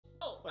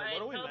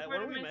Alright, What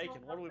are we making?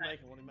 making? What are we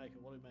making? What are we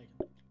making? What are we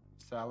making?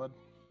 Salad.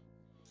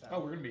 Oh,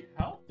 we're gonna be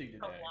healthy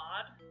today.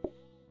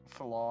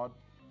 Salad.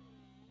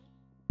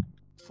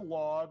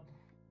 Salad.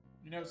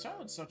 You know,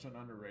 salad's such an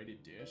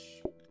underrated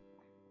dish.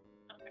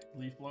 Okay.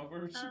 Leaf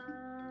lovers.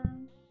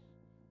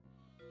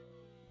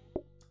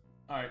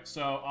 Alright,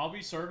 so I'll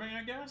be serving,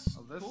 I guess.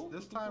 Oh,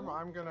 this time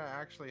I'm gonna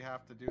actually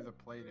have to do the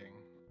plating,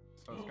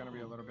 so it's gonna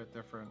be a little bit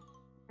different.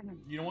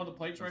 You don't want the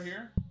plates right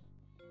here?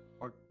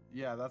 Or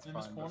yeah, that's In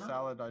this fine. The corner?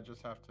 salad, I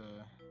just have to.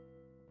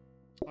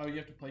 Oh, you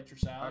have to plate your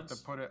I have salads?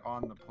 to put it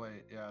on the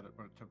plate. Yeah, to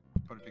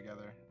put it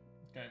together.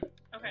 Okay.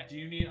 Okay. Do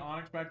you need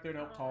Onyx back there to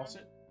help toss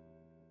it?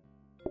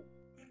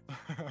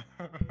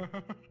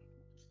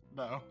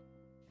 No.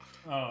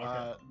 Oh,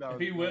 okay. No,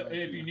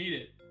 if you need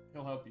it,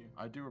 he'll help you.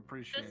 I do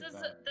appreciate that.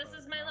 This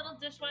is my little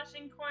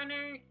dishwashing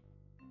corner.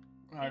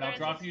 Alright, I'll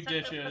drop you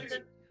dishes.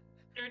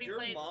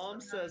 Your mom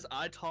says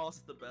I toss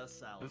the best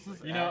salad. This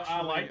is You know, I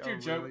actually liked your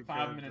a joke really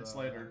 5 good, minutes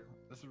later.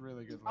 This is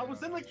really good. I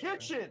was in the layout,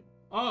 actually. kitchen.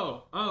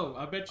 Oh,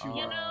 I bet you You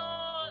were.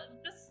 know,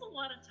 this is a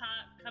lot of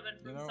talk coming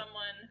from You know-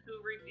 someone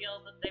who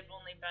revealed that they've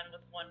only been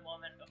with one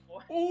woman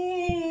before.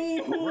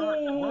 Ooh!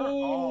 We're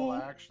all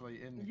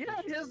actually in the Yeah,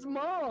 kitchen. his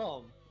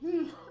mom.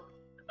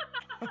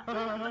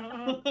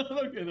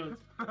 Look at us.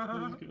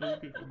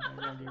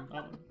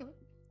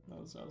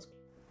 That sounds good.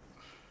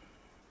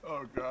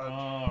 Oh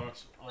god.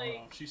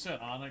 Like, She said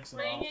Onyx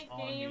and playing I a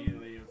was game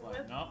immediately was like,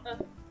 with nope.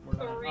 a We're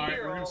not. Alright,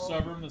 we're gonna 3-year-old.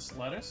 serve him this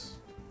lettuce.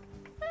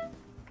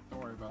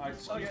 Don't worry about Alright,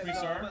 this. excuse me,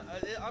 sir.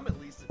 I'm at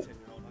least a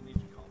 10-year-old. I need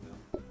you to calm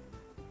down.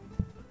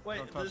 Wait,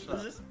 Don't touch is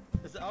that. this?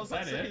 Is I was Is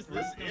that about to say, it? is We're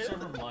this just gonna it?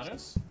 serve him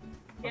lettuce?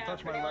 Don't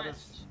touch my pretty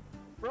lettuce.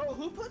 Bro,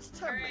 who puts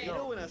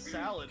tomato in a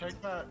salad?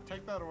 Take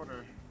that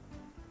order.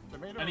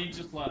 Tomato. I need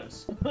just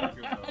lettuce. Thank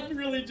you, I brother.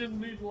 really just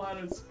need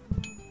lettuce.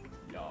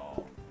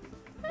 Y'all.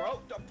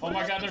 Bro, don't Oh put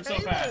my it god, on they're the so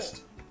table.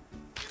 fast.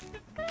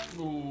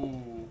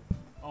 Ooh.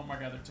 Oh my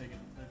god, they're taking.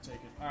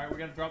 Alright, we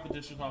gotta drop the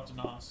dishes off to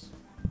Nos.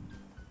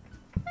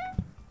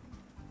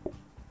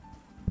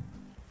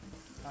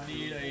 I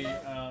need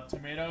a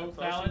tomato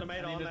Throw some salad.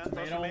 tomato I on need a that.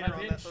 Throw tomato some on tomato that on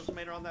that. bitch. Throw some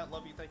tomato on that.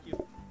 Love you. Thank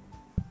you.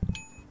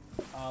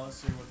 Let's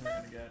see what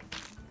we're gonna get.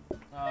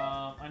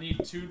 I need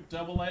 2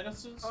 double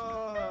lettuces.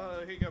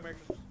 Here you go, Merry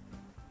Christmas.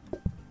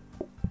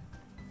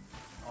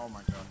 Oh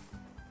my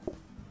god.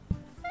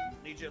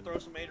 Need you to throw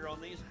some mater on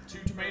these. 2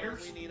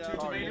 tomatoes. We need 2 a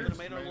Oh, little you bit tomatoes. of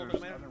tomato, a little bit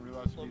of I tomato, didn't a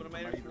realize little bit of we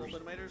mater, a tomatoes. little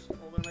bit of maters, a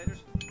little bit of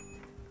maters.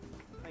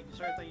 Thank you,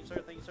 sir. Thank you,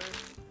 sir. Thank you, sir.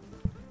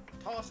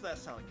 Toss that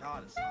salad.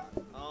 God, it's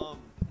hot.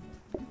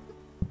 There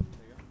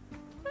you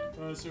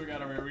go. Let's see what we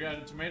got over here. We got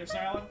a tomato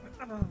salad.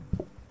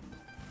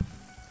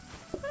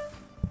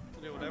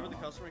 Dude, whenever the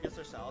customer gets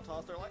their salad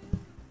tossed, they're like,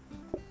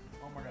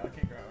 Oh my god, I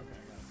can't grab it. Okay,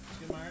 I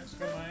got it.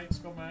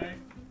 Excuse me.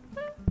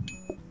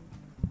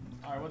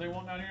 Alright, what do they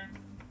want down here?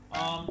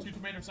 2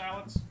 tomato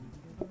salads.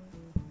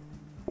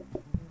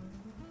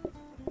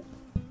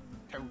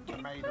 2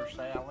 tomato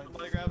salad.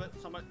 somebody grab it.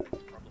 Somebody.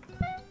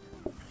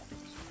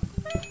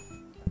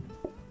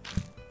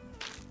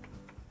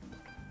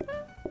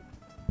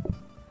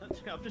 I'm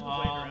just waiting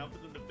around for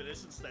them to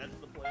finish and stand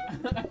for the plate.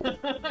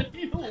 I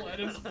need a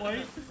lettuce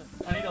plate.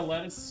 I need a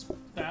lettuce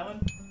salad.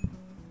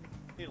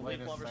 Need a leaf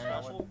Latest lover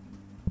salad. special.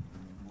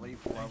 Leaf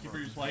Thank you for lover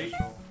your plate.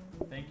 special.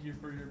 Thank you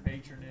for your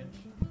patronage.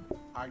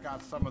 I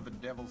got some of the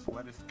devil's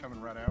lettuce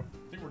coming right out.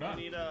 I think we're We done.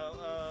 need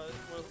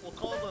we'll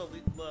call the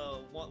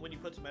one when you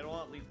put tomato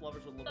on it, leaf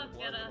lovers with a little bit of Look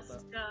blood. at How us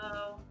about that?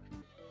 go.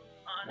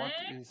 What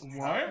Onyx. is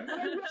What?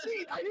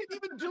 See, I didn't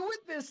even do it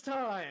this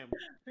time.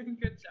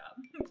 Good job.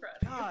 I'm proud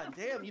of you. God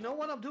damn, you know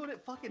what? I'm doing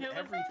it fucking It was-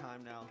 every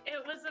time now.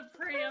 It was a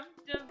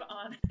preemptive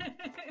Onyx.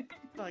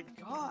 Like,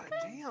 god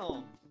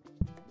damn.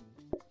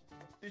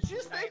 Did you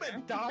just name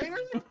it diner?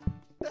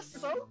 That's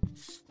so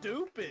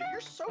stupid.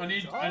 You're so I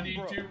need dumb,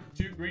 bro.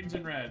 two greens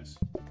and reds.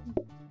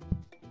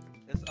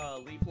 It's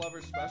leaf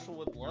lovers special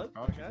with blood.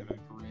 About to Okay. get a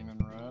green and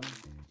red.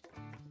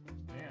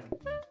 Man.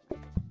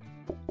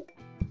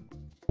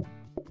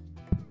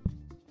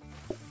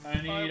 I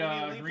Alright, need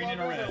we leaf green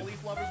and a lovers red.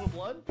 leaf lovers with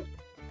blood.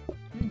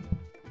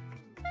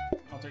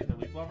 I'll take the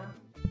leaf lover.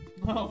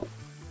 Oh.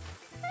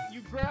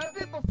 You grabbed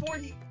it before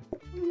he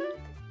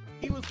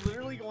was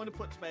literally going to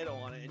put tomato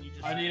on it, and you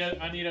just. I need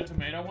a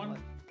tomato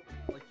one.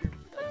 Like you're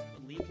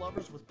leaf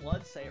lovers with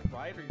blood. Say it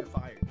right, or you're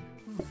fired.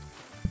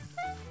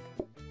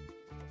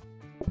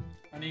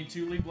 I need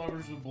 2 leaf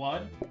lovers with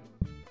blood.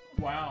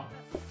 Wow.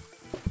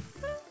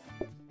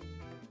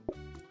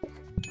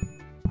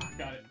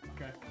 Got it.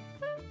 Okay.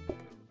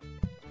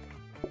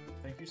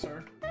 Thank you,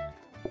 sir.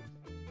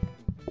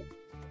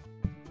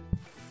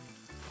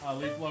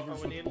 Leaf lovers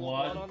We with need a little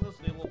blood. blood on this.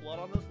 Need a little blood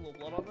on this. A little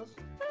blood on this.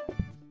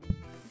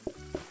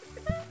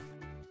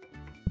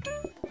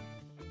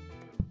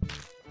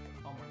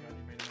 Oh my god,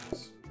 you made a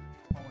mess.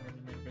 Oh my god,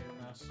 you made a bigger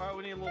mess. All right,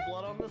 we need a little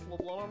blood on this. A little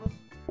blood on this.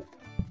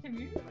 Can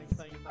you? Thank you.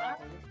 Thank you.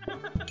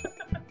 Thank you.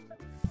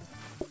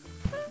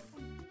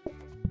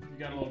 You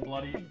got a little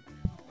bloody.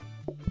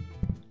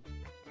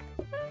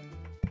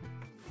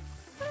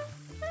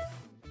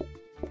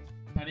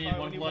 I need Alright, we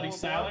one need bloody one more blood,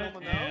 salad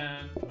one more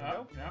and.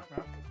 no?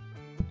 Yep.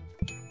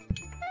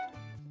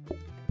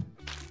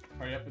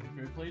 Hurry up with the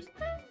food, please.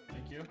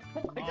 Thank you.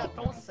 Oh my god,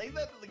 don't say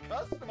that to the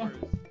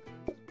customers.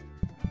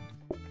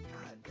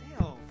 God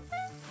damn.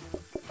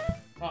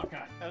 Oh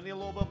god. I need a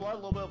little bit of blood, a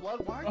little bit of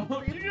blood. Why are you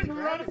Oh, you just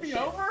running me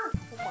over?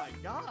 Oh my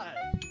god.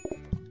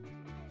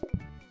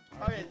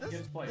 Okay,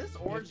 this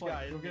orange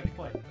guy. Go get the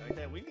plate.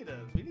 Okay, we need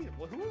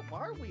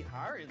why are we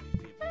hiring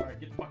these people? Alright,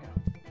 get the fuck out.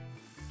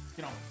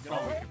 Get on,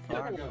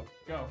 get on.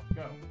 Go.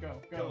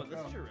 Yo, this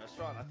is your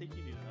restaurant. I think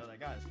you need to know that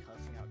guy is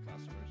cussing out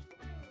customers.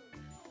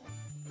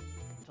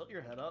 Tilt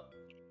your head up.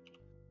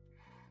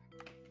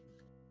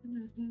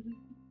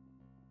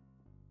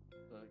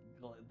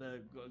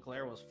 The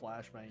glare was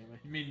flashbanging me.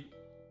 You mean...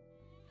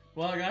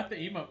 Well, I got the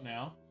emote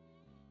now.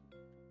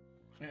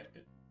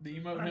 The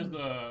emote has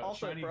the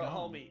also, shiny bro,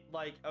 dome. homie,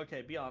 like,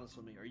 okay, be honest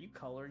with me. Are you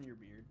coloring your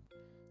beard?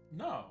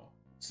 No.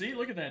 See,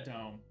 look at that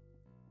dome.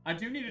 I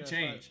do need to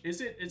change.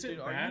 Is it Dude,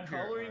 bad? are you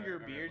coloring your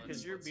Alright, beard?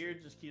 Because your let's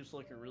beard just keeps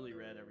looking really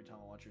red every time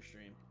I watch your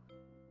stream.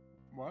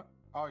 What?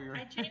 Oh, you're.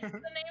 I changed the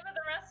name of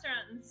the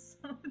restaurant and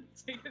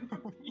someone's taking the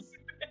piece.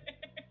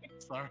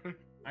 Sorry.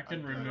 I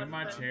can remove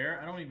my chair.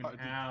 I don't even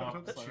have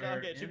a chair.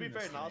 Okay, to be in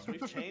fair, this Nos, thing.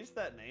 we've changed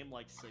that name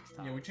like 6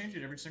 times. Yeah, we change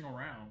it every single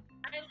round.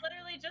 I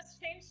literally just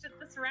changed it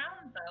this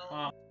round,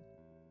 though.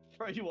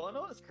 Bro, you wanna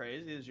know what's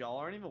crazy is y'all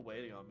aren't even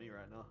waiting on me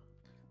right now.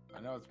 I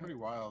know, it's pretty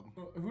wild.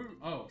 Who?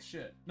 Oh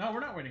shit! No, we're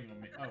not waiting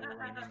on me. Oh, we're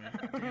waiting on me.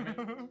 Damn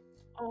it.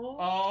 Oh.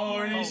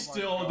 Oh, he my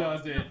still God.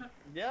 does it.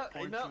 Yeah,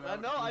 Points no, it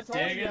out. no, I told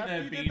Dang you it, after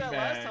that you did that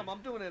last beanbag. time.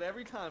 I'm doing it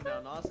every time now,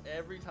 Nos.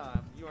 Every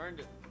time. You earned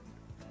it.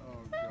 Oh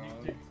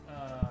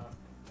god.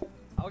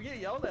 I'll get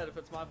yelled at if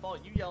it's my fault.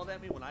 You yelled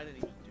at me when I didn't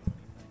even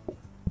do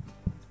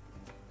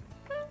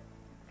anything.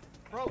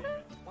 Bro,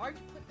 why are you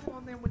putting that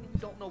on there when you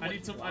don't know what I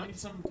need some. you I want? need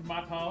some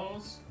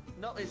tomatoes.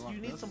 No, it's, You want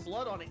you need this? some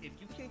blood on it. If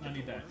you can't I get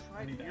need the that. orders I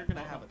right, need that. you're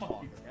gonna Oh, have a fuck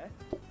talk, you. okay?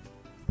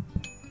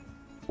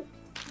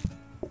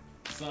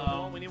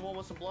 Some. We need one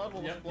with some blood.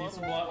 One with Yep, some blood. need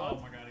some one with blood.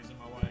 Oh my god, he's in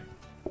my way.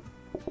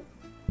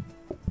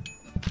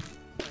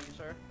 Thank you,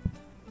 sir.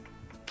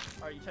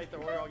 Alright, you take the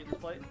order. I'll get this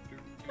plate.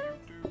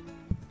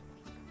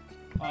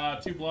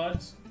 2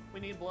 bloods. We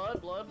need blood.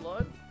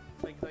 Blood.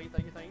 Thank you.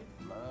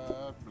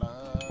 Blood.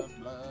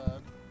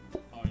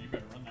 Oh, you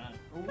better run that.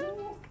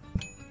 Ooh.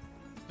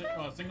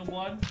 Single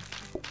blood.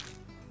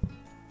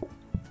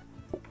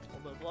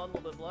 A little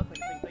bit of blood.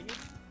 Thank you.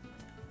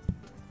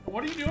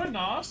 What are you doing,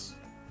 Nos?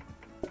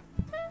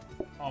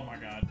 Oh my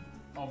god.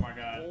 Oh my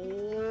god.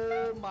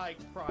 Oh my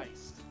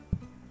Christ.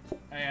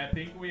 Hey, I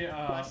think we,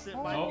 My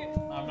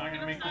I'm not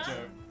gonna make the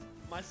joke.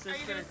 My Are you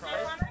sister gonna in step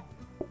Christ. on it?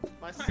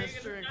 My Are you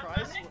sister in gonna step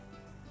Christ. on it?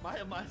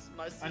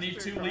 My sister I need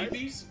 2 in Christ.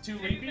 leafies. 2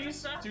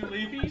 leafies. 2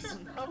 leafies.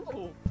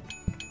 No.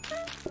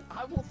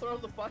 I will throw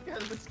the fuck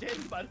out of this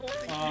game, but I don't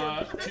think you 2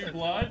 understand.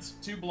 bloods.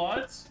 2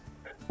 bloods.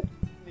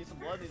 Need some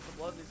blood.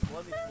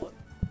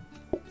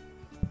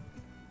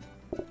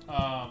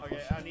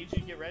 Okay, I need you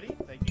to get ready.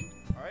 Thank you.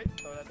 Alright,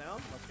 throw that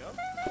down. Let's go.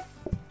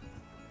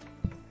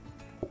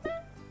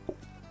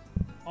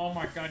 Oh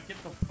my god,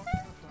 get the fuck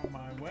out of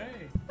my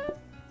way.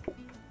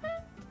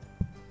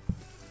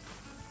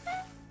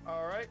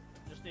 Alright,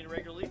 just need a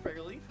regular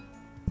leaf.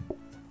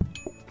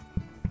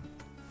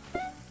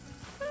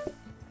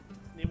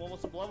 Need one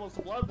with some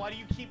blood. Why do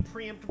you keep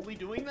preemptively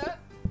doing that?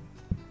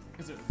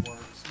 Because it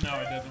works. No,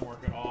 it doesn't work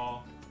at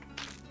all.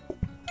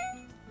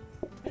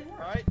 It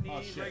works. Alright, need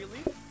Oh, shit. regular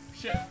leaf.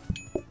 Shit.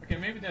 Okay,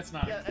 maybe that's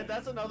not. Yeah, and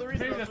that's another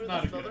reason. Maybe that's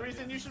not a good another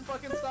reason idea. you should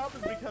fucking stop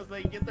is because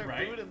they get their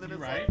Right, food and then you're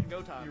it's right, like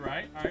go time. You're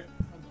right. All right.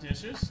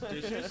 Dishes.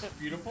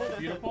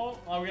 Beautiful.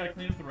 Oh, we gotta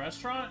clean up the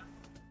restaurant.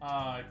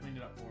 I cleaned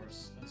it up for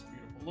us. That's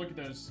beautiful. Look at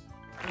those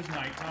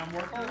nighttime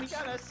workers. Oh, we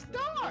got a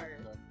star.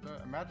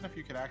 Imagine if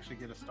you could actually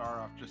get a star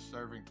off just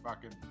serving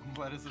fucking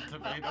lettuce and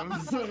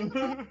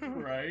tomatoes.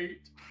 Right.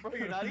 Bro,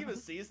 you're not even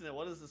seasoning.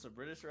 What is this, a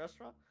British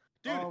restaurant?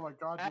 Dude, oh my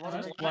god, you want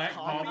just to make black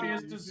coffee coffee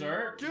as easy?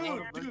 dessert? You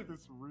wanna Dude. make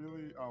this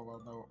really. Oh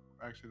well, no.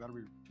 Actually, that'll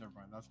be. Never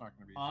mind. That's not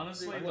gonna be.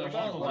 Honestly, Dude, the what one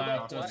about- on the what left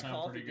about does black sound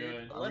coffee, pretty dude?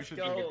 good. We Let's should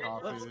go. drink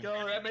coffee. Let's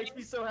go. That makes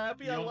me so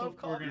happy. You I know, love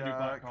we're gonna do coffee.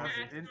 black Yeah, 'cause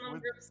coffee. Maximum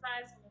with- group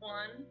size of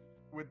 1.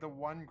 With the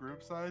one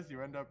group size,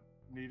 you end up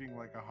needing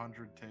like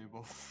 100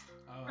 tables.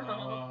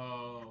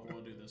 Oh,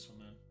 we'll do this one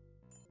then.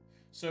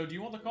 So, do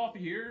you want the coffee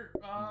here?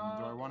 Do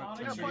I want it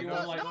Onyx, to or be you no,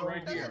 want like no,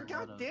 right no, here?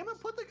 God damn it!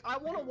 I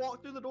want to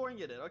walk through the door and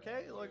get it.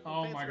 Okay? Like.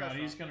 Oh fancy my god, restaurant.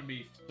 he's gonna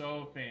be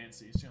so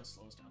fancy. He's gonna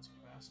slow us down so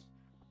fast.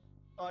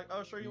 Like,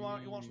 oh, sure. You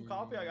want some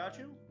coffee? I got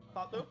you.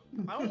 Pop through.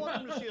 I don't want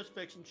them to see us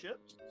fixing shit.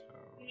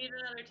 You need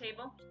another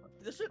table?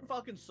 This isn't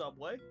fucking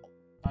Subway.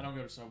 I don't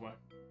go to Subway.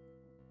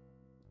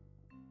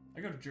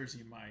 I go to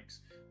Jersey Mike's.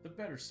 The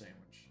better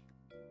sandwich.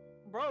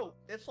 Bro,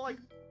 it's like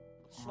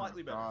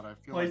slightly better. God, I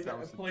feel Place- like that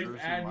was a place Jersey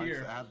ad Mike's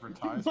here.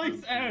 advertisement.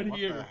 Place ad what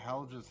here. the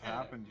hell just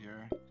happened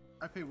here?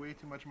 I pay way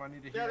too much money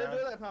to Yeah, hear didn't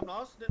do ads. that time,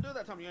 Nos. Didn't do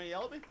that time. You gonna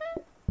yell at me?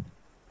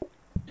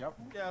 Yep,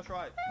 Yeah, that's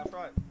right. That's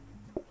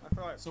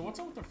right. So what's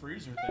up with the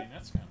freezer thing?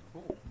 That's kind of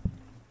cool.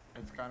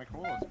 it's kind of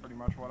cool. It's pretty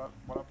much what up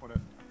with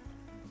it.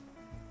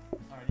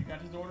 Alright, you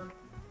got his order?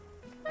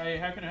 Hey,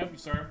 how can I help you,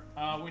 sir?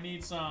 We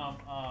need some,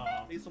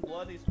 Need some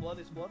blood. Need some blood.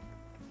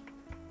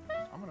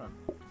 I'm gonna.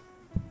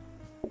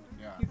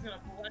 Yeah. He's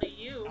gonna bloody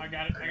you. I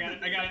got it.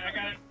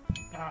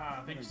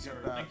 Ah, thank you, sir.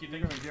 Thank you.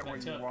 You're gonna get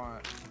what you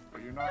want,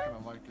 but you're not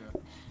gonna like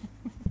it.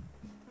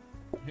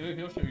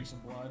 He'll show you some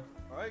blood.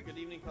 Alright, good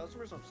evening,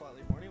 customers. I'm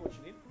slightly horny. What you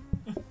need?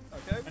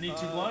 Okay. I need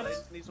 2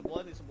 bloods. Need some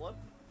blood. Need some blood.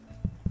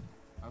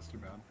 That's too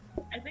bad.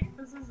 I think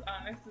this is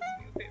Onyx's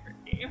new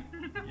favorite game.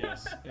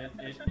 Yes.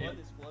 Need some blood.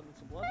 Need some blood. Need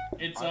some blood.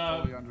 It's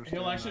I fully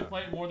understand he'll actually that.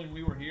 play it more than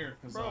we were here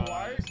because Bro,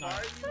 why are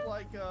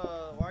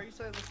you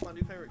saying this is my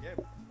new favorite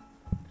game?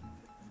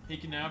 he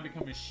can now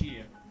become a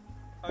Shia.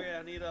 Okay,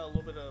 I need a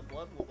little bit of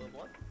blood. A little bit of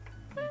blood.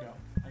 There you go.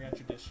 I got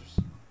your dishes.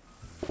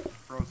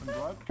 Frozen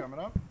blood coming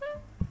up.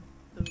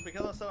 Is it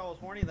because I said I was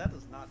horny? That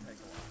does not take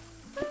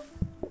a lot.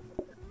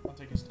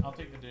 I'll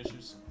take the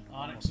dishes.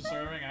 Onyx is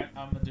serving.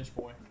 I'm the dish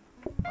boy.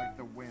 Like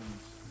the wind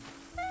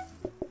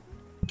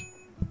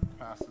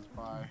passes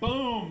by.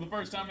 Boom! The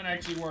first time it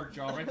actually worked,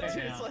 y'all. Write that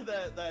Dude, down. it's like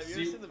that. Have you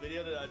See- ever seen the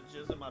video that I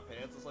jizz in my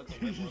pants? It's like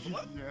the wind was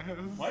what? Yes.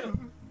 What?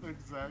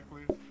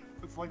 Exactly.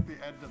 It's like the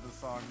end of the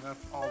song.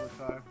 That's all the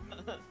time.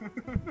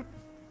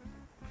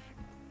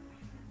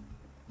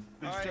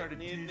 They Alright, started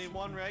need tasting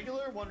one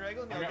regular? One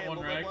regular? I got Okay, a one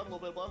little bit reg. of blood, a little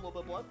bit of blood, a little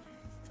bit of blood.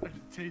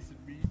 Started tasting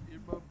me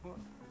in my butt.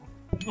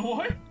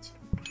 What?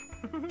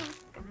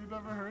 Have you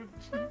never heard?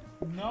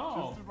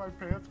 No. Just in my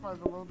pants by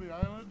the Lonely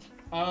Island.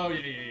 Oh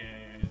yeah.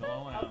 The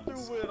Lonely I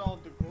Islands. threw it on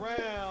the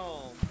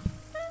ground.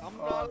 I'm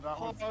Oh, not a that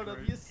was part of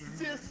great. your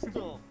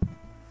system.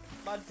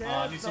 My need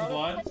dad's some not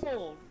blood?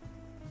 alone.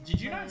 Did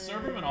you not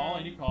serve him at all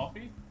any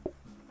coffee?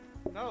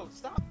 No,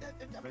 stop.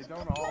 They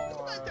don't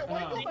all,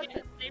 Why you go back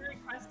there? They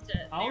request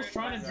it. I was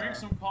trying to drink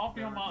some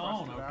coffee on my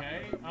own, requested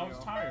okay? after the I was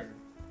meal. tired.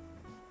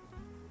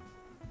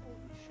 Holy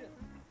shit.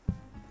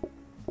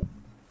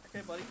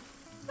 Okay, buddy.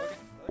 Okay,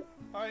 buddy.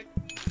 Alright.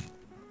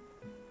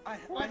 I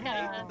hate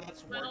that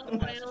that's worked the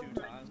past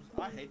 2 times.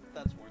 I hate that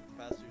that's worked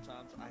the past 2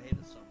 times. I hate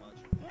it so much.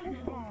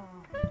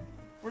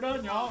 We're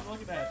done, y'all.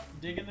 Look at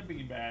that. Digging the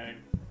beanbag.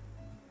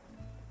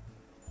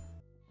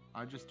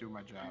 I just do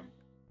my job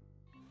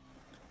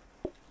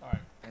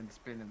Alright. and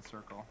spin in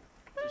circle.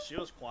 She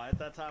was quiet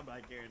that time, but I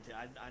guarantee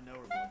I know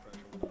her blood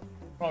pressure went up.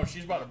 Oh,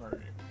 she's about to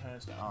murder you.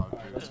 Hands down. Oh,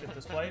 Alright, dude. let's get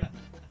this plate.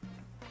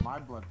 My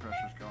blood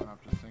pressure's going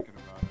up just thinking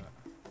about it.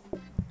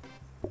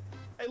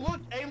 Hey look!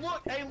 Hey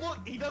look! Hey look!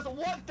 He doesn't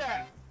want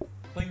that!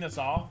 Clean this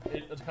off.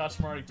 The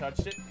customer already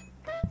touched it.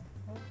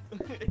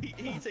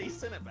 he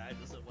sent it back.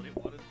 This is what he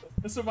wanted.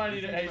 Somebody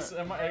need a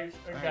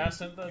guy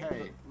sent the.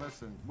 Hey,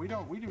 listen, we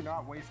do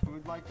not waste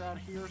food like that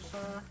here,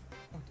 sir.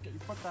 You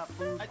put that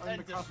food I in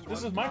the customer.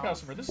 This is my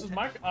customer. This is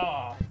my.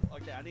 Ah.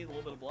 Okay, I need a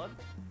little bit of blood.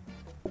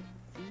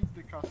 Feed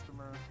the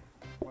customer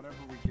whatever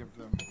we give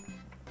them.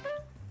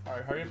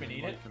 Alright, hurry up and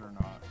eat like it. it or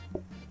not.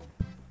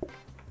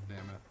 Damn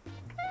it.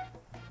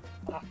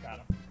 Ah, got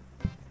him.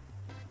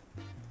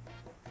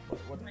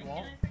 What do you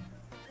want?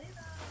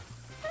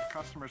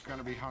 Customer's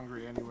gonna be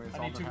hungry anyways. I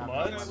all need they're 2 having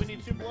bloods. is We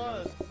need 2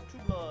 tomatoes. bloods. 2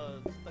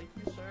 bloods. Thank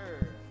you,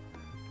 sir.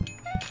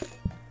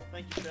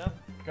 Thank you, chef.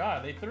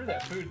 God, they threw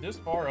that food this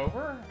far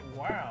over?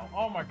 Wow.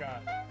 Oh my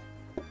god.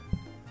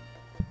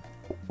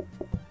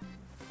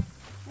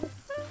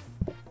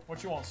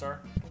 What you want, sir?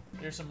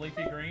 Here's some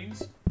leafy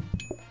greens.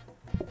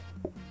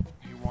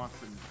 He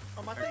wants an.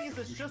 Oh, my thing is,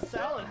 it's just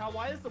salad.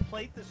 Why is the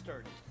plate this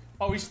dirty?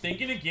 Oh, he's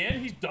thinking again?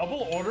 He's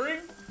double ordering?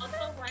 Also,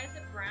 why is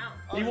it brown?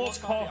 He wants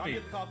coffee. I'm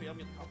getting coffee. I'm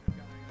getting coffee.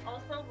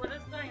 Also, what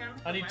is going on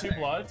with I the need 2 weather?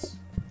 bloods.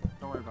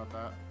 Don't worry about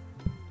that.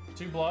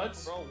 2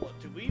 bloods. Bro, what?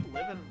 Do we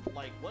live in,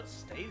 like, what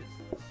state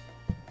is this?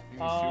 You need 2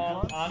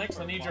 bloods? Onyx,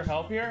 I need your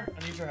help here.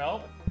 I need your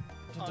help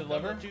to No,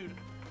 deliver. no, dude,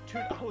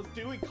 I was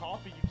doing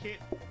coffee. You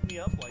can't hook me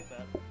up like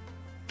that.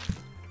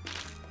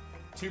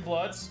 2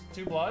 bloods.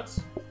 2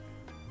 bloods.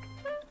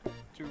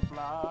 2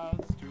 bloods.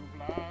 2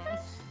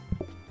 bloods.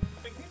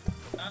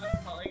 I'm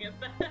calling it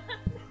that.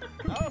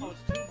 Oh,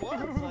 it's 2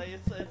 bloods. Like,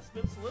 it's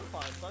been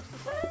solidified. Sucks to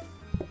suck.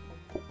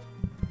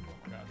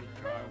 God,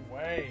 they're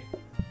away.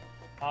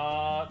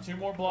 2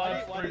 more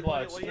bloods. 3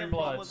 bloods. 3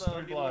 bloods.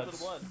 3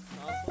 bloods.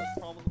 What's the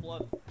problem with the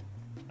blood?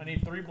 I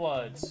need 3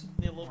 bloods.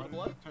 Need a little Why bit of did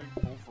blood? you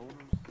take full photos?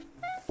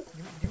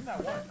 Give him that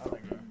one. Oh,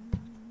 thank you.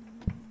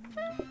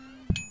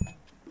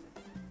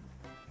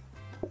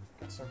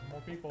 Gotta serve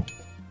more people.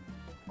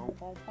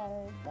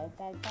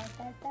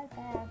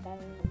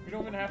 We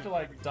don't even have to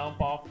like dump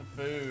off the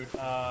food.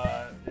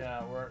 Yeah,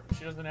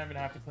 she doesn't even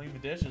have to clean the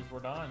dishes. We're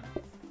done.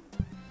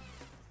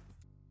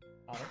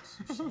 Onyx,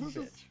 you son of a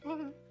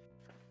bitch.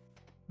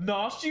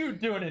 No, you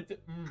doing it.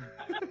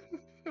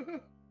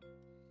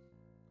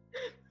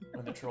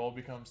 When the troll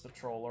becomes the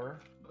troller.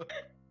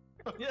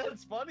 Yeah,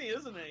 it's funny,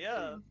 isn't it?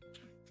 Yeah.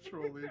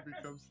 Trolley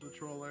becomes the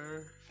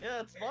troller.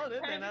 Yeah, it's fun,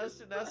 isn't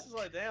it? That's just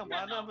like, damn,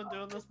 why haven't I been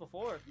doing this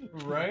before?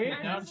 Right?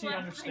 I'm Now just she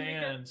laughing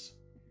understands.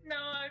 No,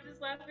 I'm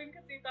just laughing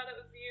because he thought it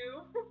was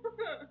you.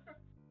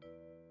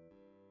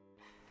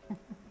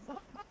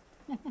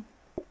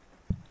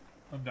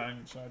 I'm dying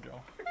inside,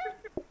 y'all.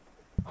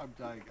 I'm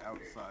dying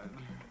outside.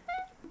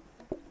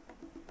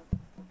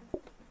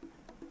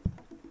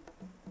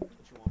 What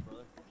you want,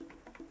 brother?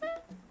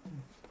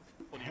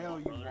 What do Hell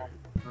you brother? want,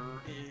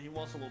 sir. He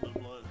wants a little bit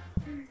of blood.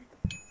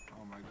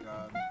 Oh my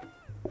god.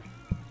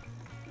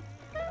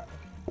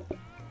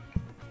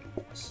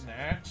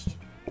 matched.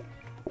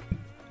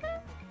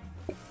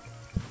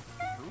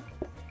 Who?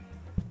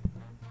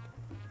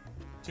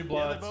 2 Yeah,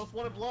 bloods. they both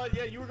wanted blood.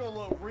 Yeah, you were gonna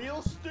look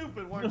real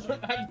stupid, weren't you?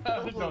 I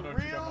don't You know look what you're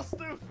real talking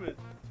stupid.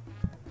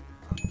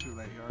 It's too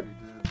late. He already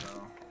did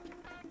though.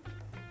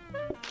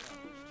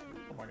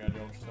 Oh my god,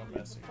 y'all are so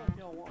messy. What the fuck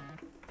y'all want?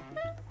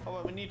 Oh,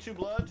 wait, we need 2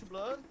 blood. 2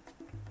 blood.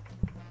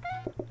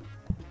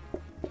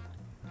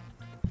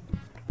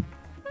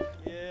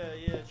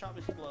 Yeah, chop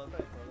me some blood.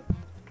 Thanks,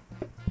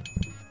 brother.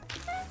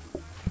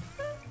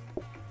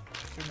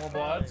 2 more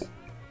bloods.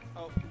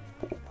 Oh,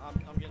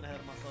 I'm getting ahead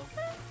of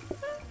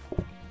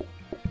myself.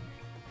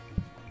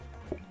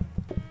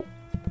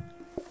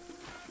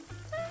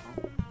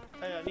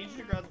 Hey, I need you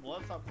to grab the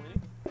blood. Stop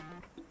bleeding.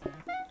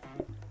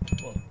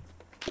 Look.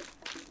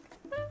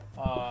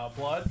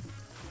 Blood.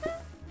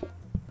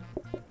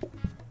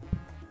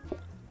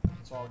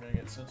 It's all gonna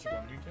get censored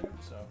on YouTube,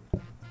 so.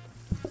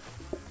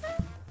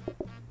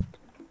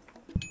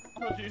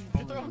 Oh, dude, if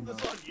you're throwing this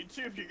on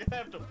YouTube, you're gonna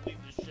have to bleed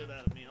the shit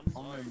out of me. I'm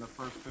Only sorry. in the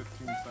first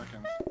 15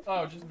 seconds.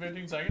 Oh, just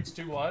 15 seconds,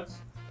 2 bloods.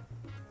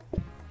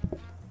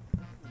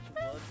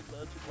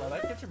 Well,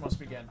 that kitchen must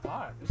be getting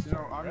hot. This You is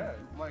know, I'm red.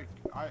 like,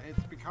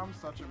 it's become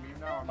such a meme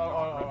now. I'm Oh, not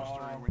oh,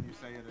 registering oh. when you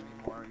say it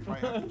anymore. You might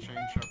have to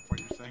change up what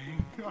you're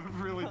saying.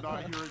 I'm really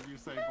not hearing you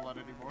say blood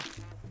anymore.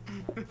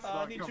 It's I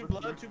not need coming 2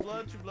 blood, through. 2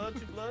 blood, 2 blood,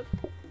 2 blood.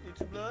 Need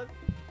 2 blood.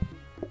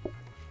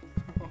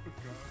 Oh god.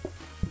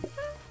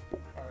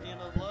 Alright, Need alright.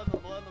 another blood,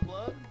 another blood, another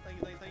blood.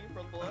 Thank you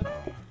for the blood.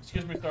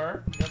 Excuse me,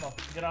 sir.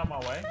 Get out of my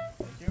way.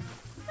 Thank you.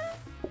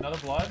 Another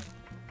blood.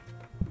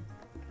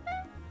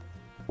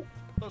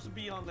 Throw some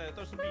B on there,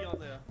 throw some B on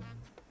there.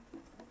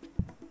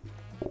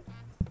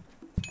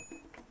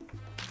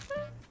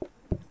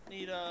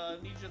 Need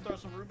you to throw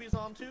some rubies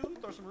on too?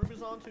 Throw some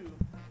rubies on too.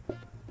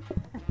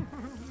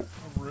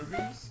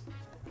 Rubies.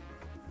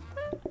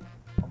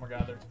 Oh my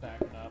god, they're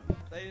stacking up.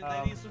 They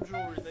need some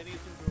jewelry, they need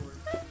some jewelry.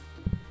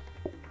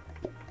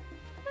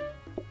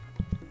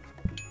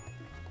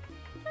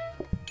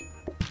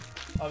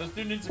 Oh, this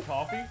dude needs a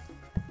coffee?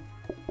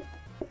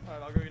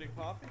 Alright, I'll go get a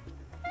coffee.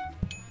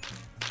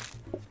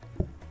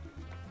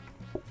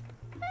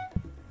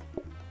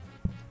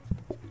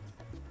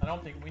 I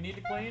don't think we need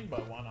to clean,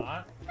 but why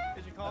not?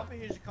 Here's your coffee,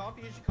 here's your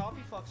coffee, here's your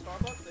coffee. Fuck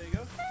Starbucks, there you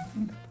go.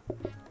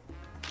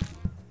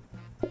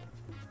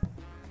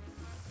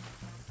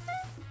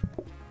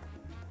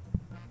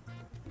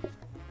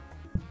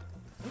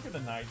 Look at the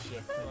night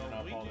shift cleaning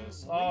up all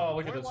this. we- Oh,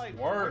 look at we're this like,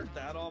 work. We're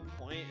that on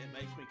point, it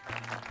makes me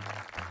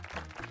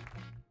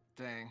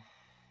Dang.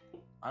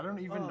 I don't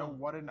even know Oh.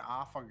 what an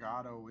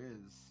affogato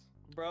is.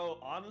 Bro,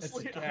 It's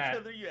honestly, a cat. I'd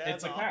rather you add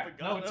It's a the cat.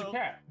 No, it's a avocado.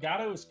 cat.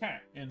 Gato is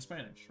cat in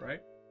Spanish,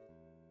 right?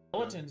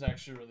 Gelatin's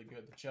actually really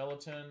good. The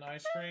gelatin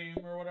ice cream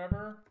or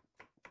whatever.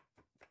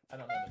 I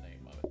don't know the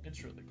name of it.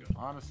 It's really good.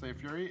 Honestly,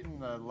 if you're eating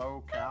the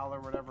low cal or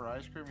whatever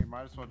ice cream, you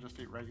might as well just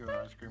eat regular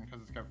ice cream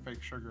because it's got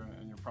fake sugar in it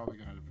and you're probably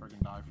gonna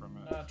friggin' die from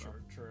it. Nah, so.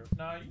 true.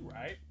 No, you're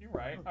right. You're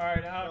right. All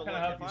right, how Bro, can I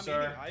like, help if you, I'm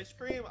sir? eating ice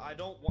cream,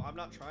 I'm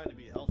not trying to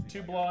be healthy. 2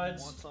 like,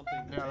 bloods. I want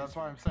something that Yeah, that's tastes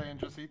why I'm saying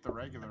just eat the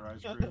regular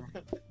ice cream.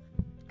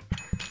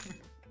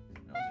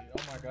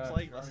 Oh my god.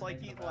 It's like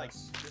eating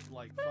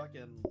like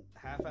fucking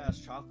half-ass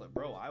chocolate,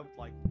 bro. I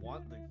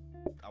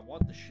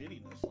want the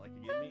shittiness. Like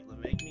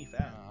make me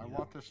fat. I you know?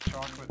 want this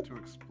chocolate to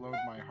explode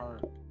my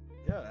heart.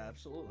 Yeah,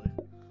 absolutely.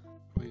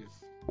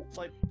 Please. It's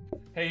like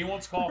Hey, he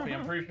wants coffee.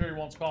 I'm pretty sure he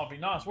wants coffee.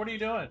 Nos, what are you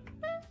doing?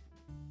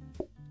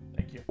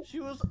 Thank you. she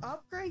was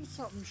upgrading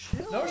something.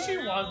 Chill. No, she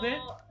wasn't.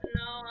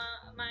 No,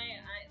 my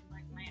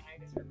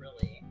eyes are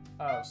really,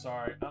 Oh,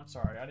 sorry. I'm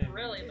sorry. I didn't.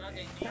 really bugging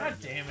me. God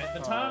damn it.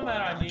 The time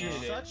that I You're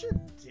needed it. such a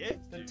dick.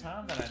 The Dude.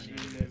 time that I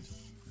needed it.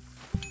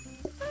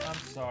 I'm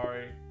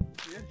sorry.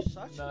 You're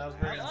such No, that was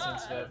an very asshole.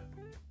 insensitive.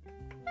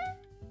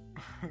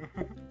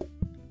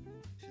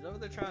 She's over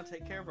there trying to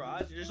take care of her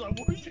eyes. You're just like,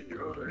 what are you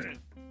doing?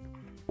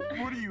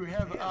 What do you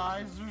have,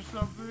 eyes or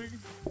something?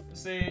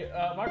 See,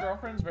 my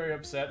girlfriend's very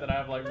upset that I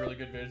have like really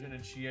good vision,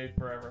 and she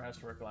forever has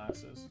to wear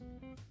glasses.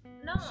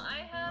 No,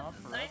 I Not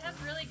forever.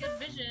 have really good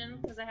vision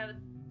because I have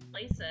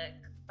LASIK,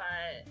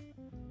 but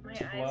my eyes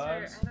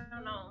Bloods? are, I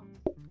don't know,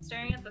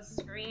 staring at the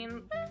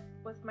screen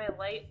with my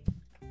light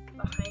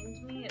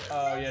behind me. Is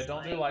Oh yeah, just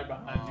don't do like- light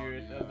behind Oh, you.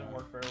 It yeah. doesn't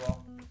work very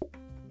well.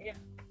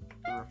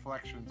 The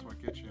reflection's what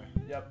gets you.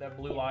 Yep, that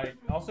blue light.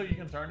 Also, you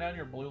can turn down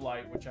your blue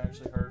light, which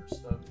actually hurts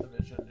the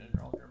vision in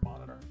your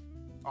monitor.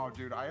 Oh,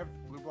 dude, I have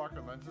blue blocker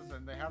lenses,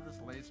 and they have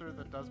this laser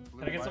that does blue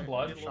Can I get some light,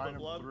 blood? and Need a shine little bit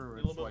of blood. them through.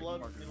 Need a It's little bit of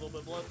blood. like Need a fucking- little bit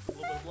of blood. A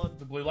little bit of blood.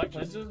 The blue light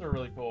lenses are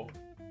really cool.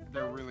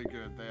 They're really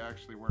good. They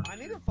actually work. I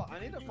need to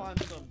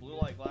find some blue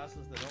light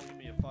glasses that don't give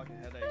me a fucking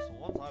headache. So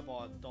ones I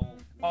bought don't.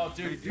 Oh,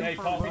 They dude, do hey,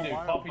 for a coffee little dude,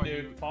 while, coffee but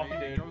dude, you- coffee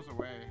It dude. goes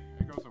away.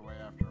 It goes away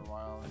after a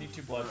while. I need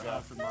 2 bloods Or though.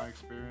 else in my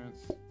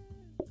experience.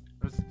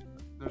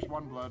 There's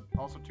 1 blood,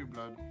 also 2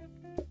 blood.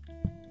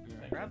 Yeah.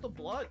 Grab the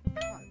blood.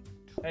 God.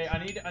 Hey,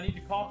 I need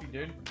your coffee,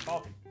 dude.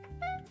 Coffee.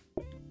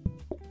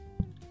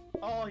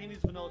 Oh, he needs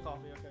vanilla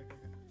coffee. Okay.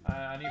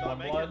 I need Don't 1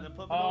 make it, blood. then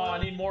put Oh, vanilla I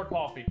in. need more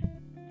coffee.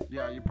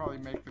 Yeah, you probably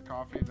make the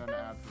coffee, then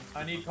add the...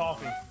 I need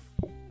coffee.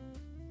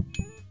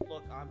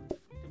 Look, I'm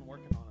fucking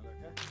working on it,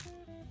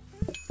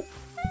 okay?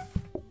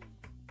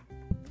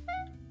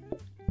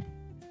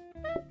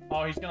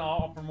 Oh, he's gonna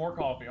offer more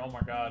coffee. Oh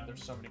my god,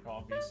 there's so many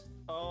coffees.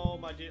 Oh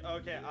my dude.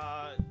 Okay,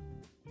 I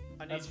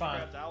need That's to fine.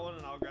 grab that one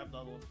and I'll grab the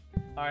other one.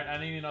 Alright, I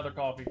need another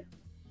coffee.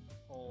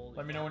 Holy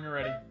Let me know when you're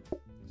ready.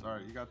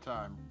 Sorry, you got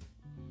time.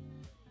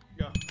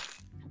 Go.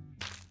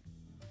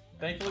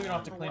 Thankfully, we don't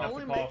have to clean We're up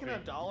only the coffee.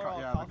 making $1 off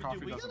Yeah, the coffee. coffee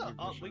Dude, we doesn't gotta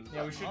do up. dishes.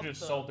 Yeah, we should have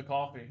just sold the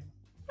coffee.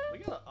 We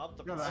gotta up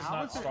the Yeah, price. This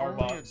how is is not it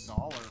only Starbucks.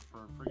 $1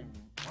 for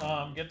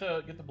freaking?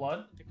 Get the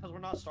blood. Because we're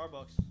not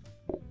Starbucks.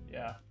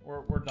 Yeah,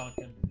 we're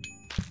Dunkin'.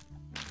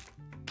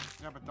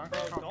 Yeah, but Bro, Dunkin'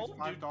 coffee's Golden,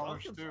 dude, $5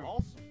 Dunkin's too.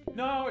 awesome.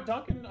 No,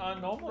 Dunkin'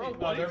 normally.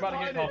 Bro, They're about to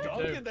get coffee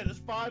too. Dunkin' that is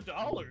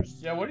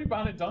 $5. Yeah, what are you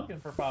buying at Dunkin'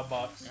 for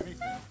 $5?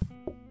 Anything.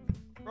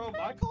 Bro,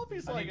 my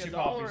coffee's I like need two $1.50.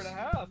 coffees.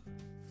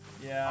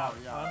 Yeah, Oh,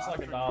 yeah, mine's I like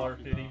drink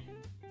 $1.50.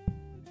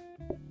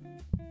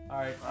 All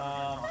right, I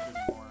don't drink coffee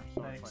anymore,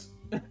 so thanks.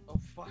 it's Oh,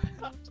 fuck.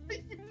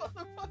 You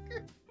motherfucker.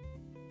 like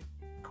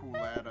cool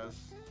at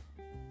us.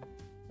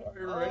 Are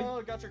you ready?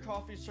 Oh, got your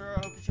coffee, sir. I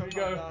hope you choke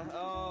Here you on that.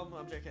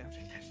 I'm JK.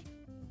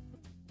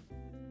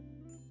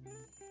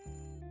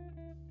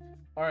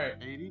 All right,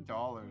 $80.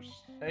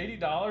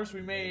 $80.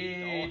 We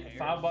made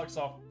 $80. $5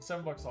 off,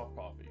 $7 off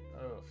coffee.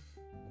 Ugh.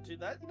 Dude,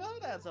 that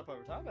adds up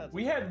over time.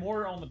 We had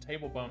more on the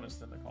table bonus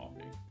than the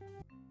coffee.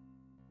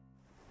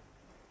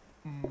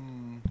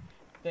 Hmm.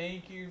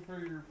 Thank you for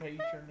your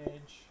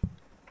patronage.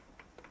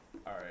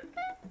 All right.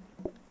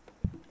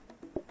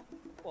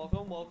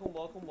 Welcome.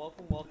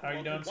 How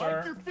you doing, Wipe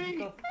sir? your feet.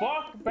 Get the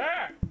fuck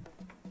back!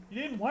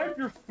 You didn't wipe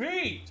your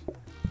feet.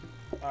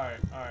 All right.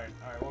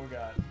 What we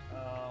got?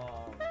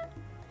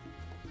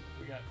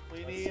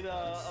 We need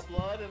a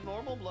blood and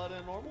normal, blood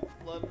and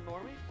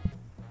normie.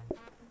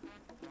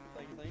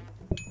 Thank you.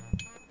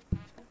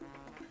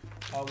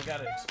 Oh, we got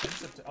an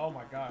expensive. Oh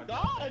my god.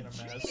 God,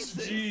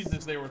 Jesus.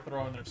 Jesus. They were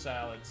throwing their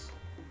salads.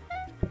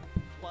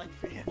 Like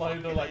They're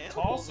like animals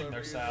tossing over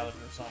their here. salad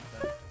or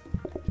something.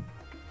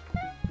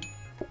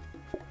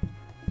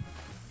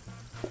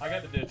 I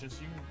got the dishes.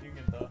 You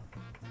get the.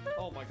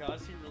 Oh my god,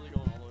 is he really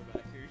going all the way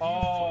back here?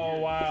 Oh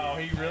You're wow,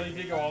 dead. he really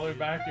did go all the way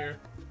back here.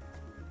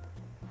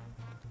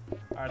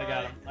 Alright, I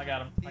got him. I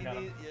got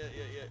him. Yeah.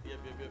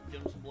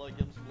 Give him some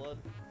blood.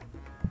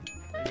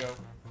 There you go.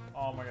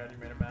 Oh my god, you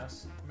made a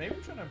mess. Maybe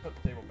we shouldn't have put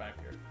the table back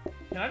here.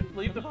 Can I just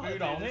leave the No, food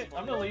dude, on it's it? fine,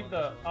 I'm gonna it's leave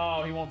fine, the. it's fine.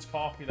 Oh, he wants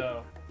coffee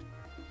though.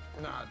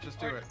 Nah, just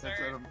do Or it.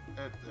 dessert.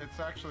 It's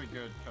actually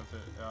good because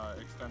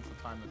it extends the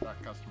time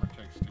that customer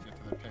takes to get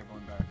to their table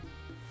and back.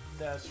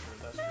 That's true.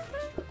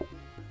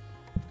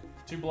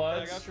 2 I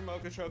bloods. got your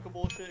mocha choco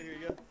bullshit. Here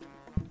you go.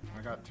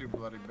 I got 2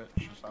 bloody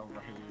bitches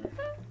over here.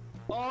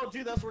 Oh,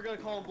 dude, that's what we're gonna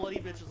call them, bloody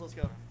bitches. Let's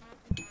go.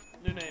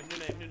 New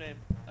name.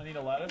 I need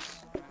a lettuce.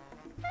 I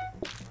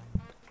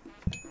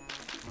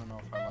don't know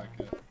if I like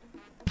it.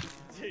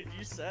 Dude,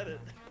 you said it.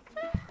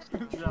 Yeah,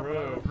 but I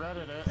True.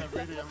 regretted it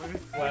immediately.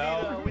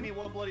 Well, we need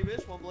one bloody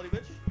bitch.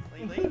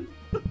 Lean.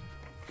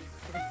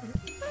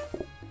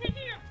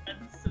 Taking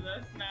offense to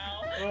this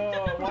now.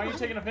 why are you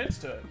taking offense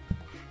to it?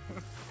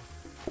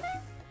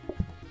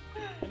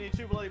 We need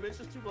 2 bloody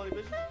bitches.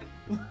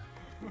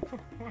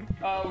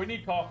 We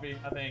need coffee,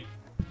 I think.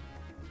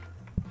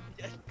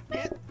 Yeah,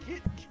 get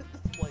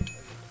this plate.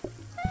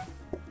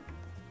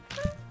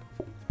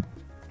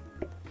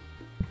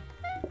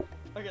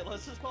 Okay,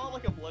 let's just call it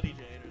like a bloody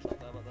Jane or something.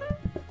 How about that?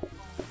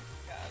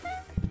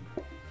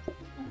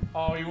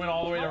 Oh, he went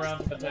all the way around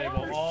to the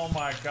table. Oh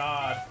my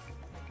god.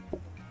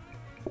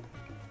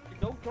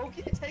 Go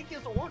take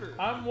his order.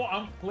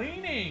 I'm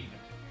cleaning.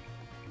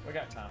 We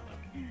got time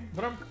though.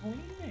 But I'm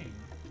cleaning.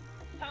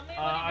 Tell me what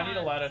I need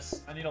a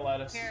wants.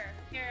 lettuce. Here,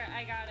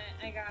 I got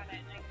it.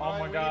 Oh Alright,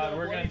 my we god, need a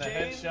we're getting the bloody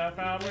head Jane, chef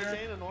out bloody here.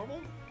 Jane, a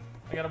normal?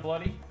 I got a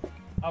bloody.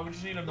 Oh, we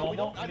just need a No, we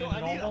normal. don't. We need a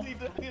normal.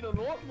 I need a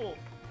normal.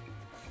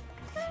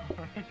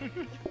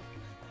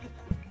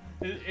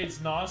 It's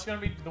Nos gonna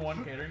be the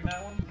one catering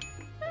that one.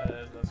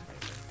 That's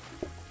crazy.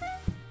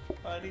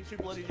 I need 2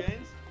 bloody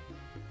Janes.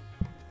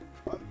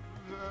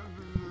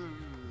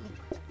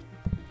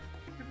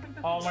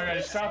 Oh my god,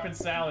 he's chopping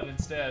salad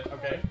instead.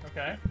 Okay.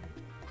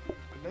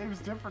 The name's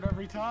different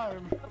every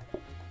time.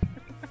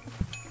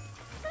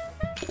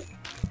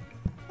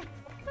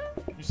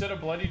 You said a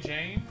bloody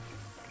Jane?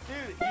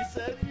 Dude,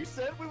 you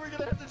said we were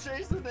gonna have to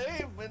change the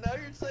name, and now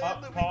you're saying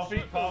that we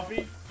shouldn't.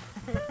 Coffee.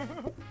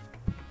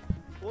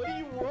 What do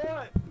you want?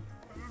 I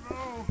don't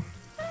know.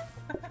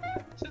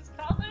 Just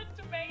call it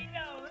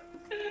tomatoes.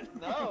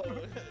 No,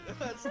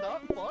 that's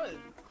not fun.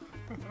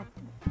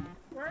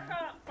 We're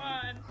not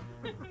fun.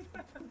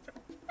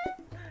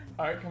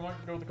 Alright, come on,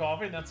 go with the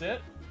coffee, and that's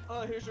it.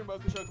 Oh, here's your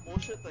mocha choco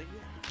bullshit. Thank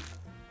you.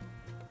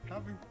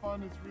 Having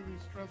fun is really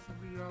stressing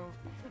me out.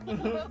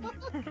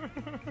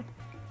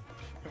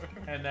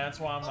 And that's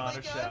why I'm not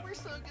a chef. We're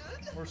so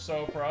good. We're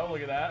so pro.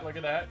 Look at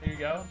that. Here you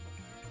go.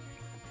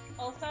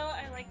 Also,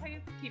 I like how you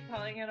keep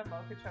calling it a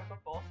mocha chocolate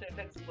bullshit.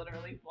 It's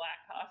literally black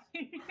coffee.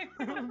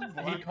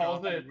 Black He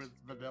calls coffee it- with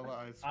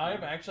vanilla ice cream.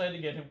 I've actually had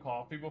to get him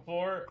coffee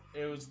before.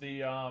 It was the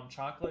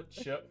chocolate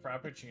chip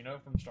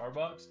frappuccino from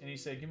Starbucks, and he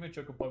said, "Give me a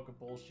chocoboca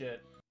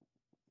bullshit."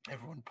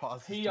 Everyone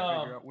pauses He, to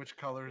figure out which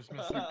color is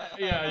missing.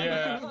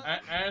 Yeah.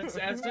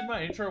 As did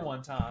my intro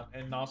one time,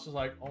 and Nos was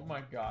like, "Oh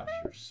my gosh,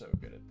 you're so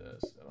good at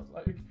this," and I was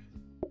like,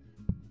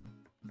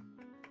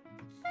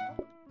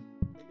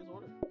 Take his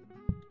order.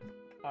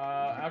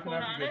 "How can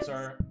I help you, good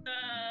sir?"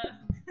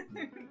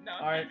 No.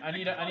 All right, I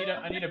need a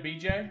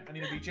BJ. I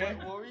need a BJ.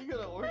 What were you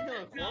gonna quote?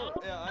 No.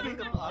 Yeah, I need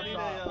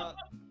a.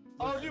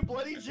 Oh, dude,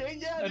 Bloody Jane,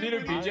 yeah. I dude, need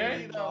a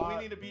BJ? We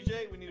need a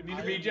BJ. We need a Need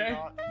a BJ. BJ?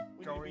 Not We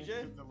need a going to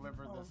BJ?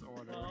 deliver this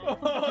order. no.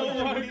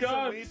 Oh my we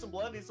god. need some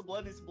blood. Need some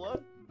blood. Need some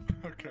blood.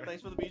 Okay.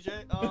 Thanks for the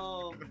BJ.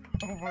 Oh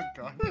my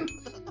god.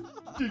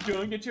 Did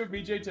Julian get you a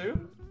BJ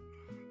too?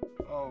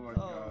 Oh my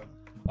god.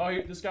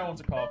 Oh, this guy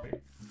wants a coffee.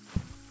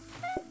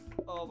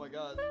 Oh my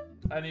god.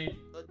 I need.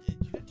 You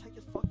didn't take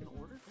his fucking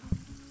order?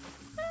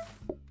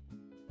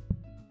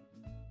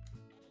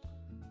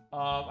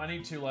 I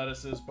need 2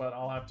 lettuces, but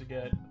I'll have to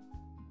get.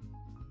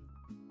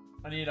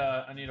 I need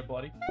a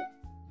bloody.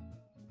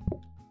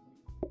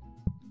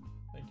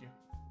 Thank you.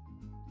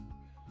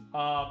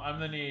 I'm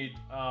gonna need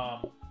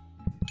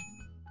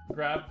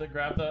grab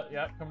the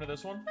yeah, come to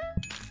this one.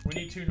 We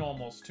need 2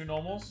 normals. 2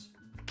 normals.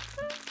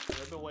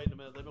 They've been waiting a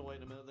minute.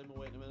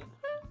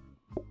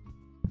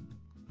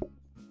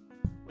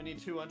 We need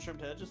 2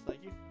 untrimmed hedges.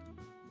 Thank you.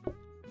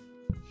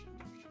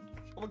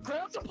 I'm gonna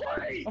grab the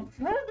plate. I'm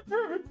trying to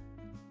prove it.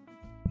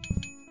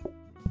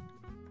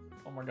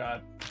 Oh my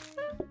god.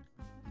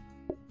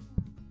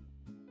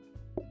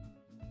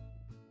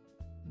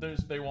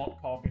 They want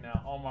coffee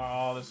now.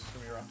 Oh, this is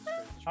gonna be rough.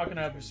 How can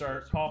I help you,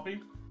 sir? Coffee?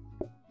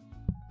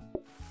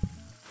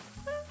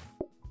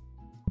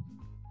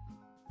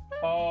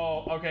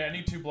 Oh, okay, I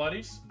need 2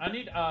 bloodies. I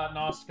need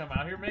Nos to come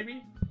out here,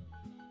 maybe?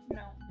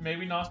 No.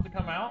 Maybe Nos to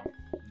come out?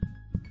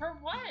 For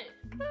what?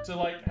 To,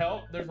 like,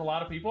 help? There's a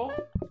lot of people?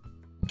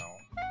 No.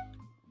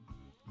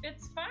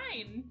 It's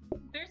fine.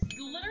 There's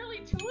literally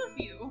 2 of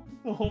you.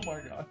 Oh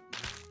my god.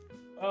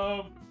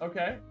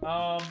 Okay.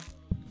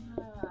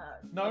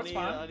 No, it's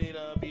fine. I need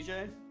a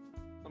BJ.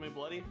 I mean,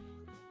 bloody.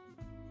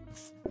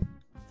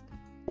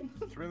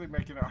 It's really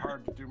making it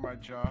hard to do my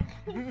job.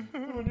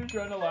 When you're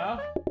trying to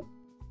laugh?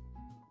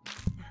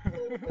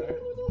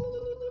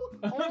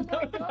 Oh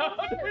my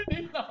god. We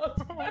need Nos.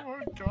 Oh my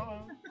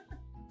god.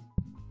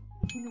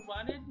 You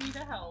wanted me to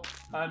help.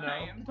 I know.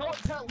 I am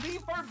Don't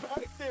leave her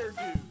back there,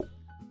 dude.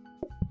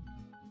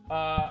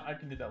 I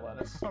can do that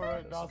lettuce.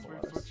 Alright, This Nos, is the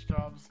we've lettuce. switched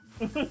jobs.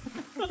 What's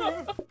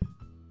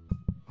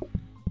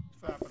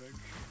happening?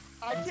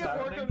 I What's can't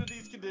work happening? under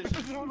these I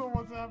conditions. don't know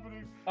what's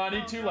happening. I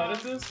need Oh, 2 God.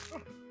 lettuces.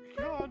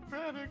 God,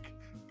 panic!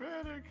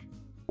 Panic!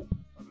 I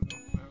don't know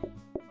what the hell.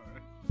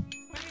 Alright.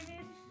 What do you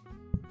need?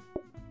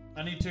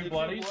 I need 2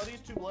 bloodies.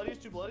 2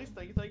 bloodies.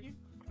 Thank you. There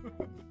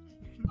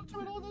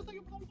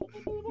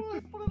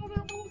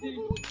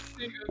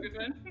you go, good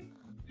one.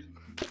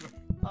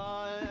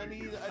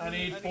 I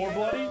need 4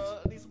 bloodies?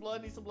 I need some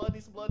blood.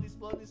 Need some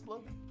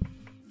blood.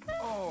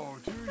 Oh,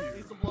 do you?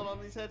 Need some blood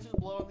on these hedges.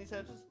 Blood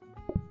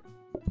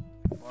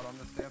Blood on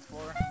this dance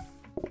floor?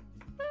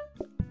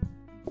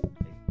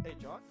 Hey,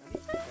 Jock, I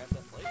need to grab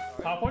that plate. All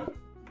right. Top one?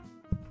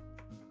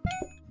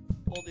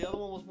 Well, the other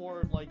one was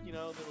more like, you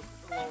know, that was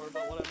lower,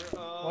 but whatever.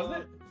 Was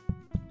it?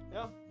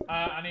 Yeah.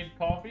 I need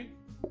coffee.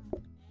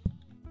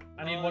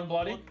 I need 1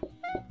 bloody.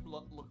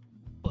 Look,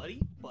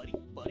 buddy. We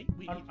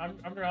need.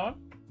 I'm going.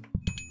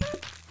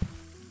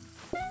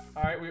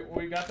 Alright,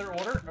 we got their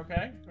order.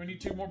 Okay. We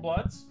need 2 more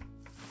bloods.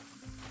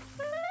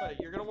 Hey,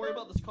 you're gonna worry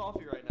about this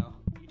coffee right now.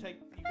 You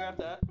grab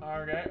that.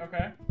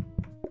 Okay.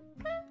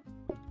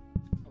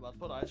 I'm about to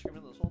put ice cream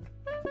in this one.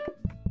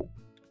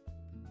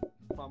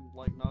 If I'm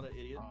like not an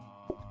idiot.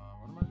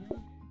 What am I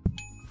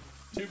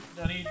doing?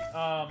 2. I need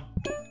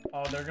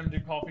oh, they're gonna do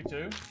coffee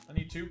too. I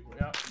need 2.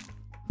 Yeah.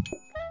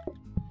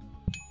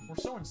 We're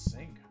so in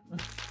sync.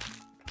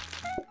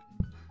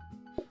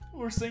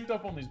 We're synced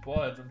up on these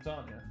bloods, I'm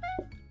telling you.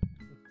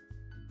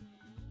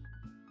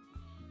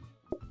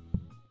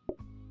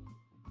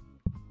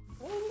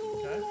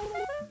 Okay.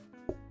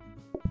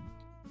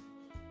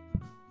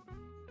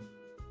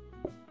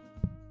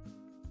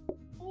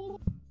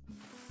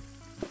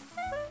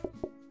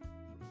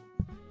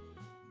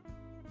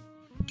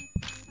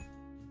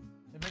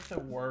 They make the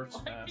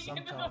worst mess,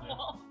 I'm telling you.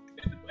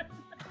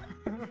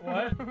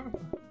 What?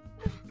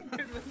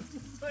 Goodwin's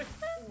just like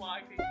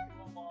walking to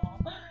a wall.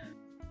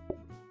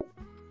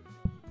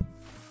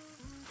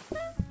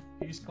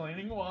 He's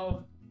cleaning?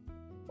 Well,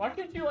 why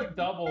can't you like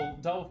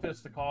double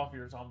fist the coffee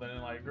or something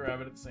and like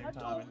grab it at the same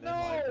time and then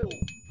like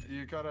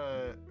You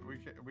gotta. We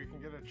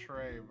can get a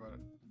tray, but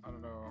I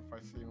don't know if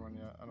I've seen one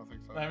yet. I don't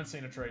think so. I haven't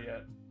seen a tray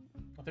yet.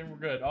 I think we're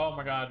good. Oh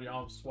my god,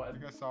 I'm I sweating.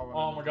 think I saw one.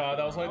 Oh my god,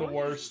 that was like How the are you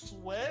worst.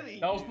 Sweaty.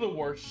 That was the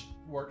worst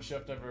work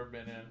shift I've ever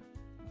been in.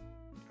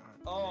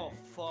 Oh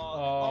fuck.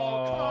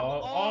 Oh,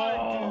 Oh come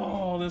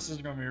on, dude. this this is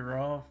gonna be a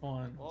rough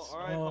one. Well,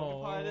 alright,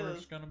 pumpkin pie it we're is.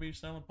 just gonna be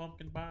selling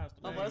pumpkin pies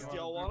today. Unless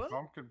y'all want it?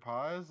 Pumpkin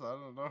pies? I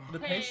don't know. The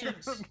Hey,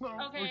 patience. I don't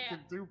know if we okay, can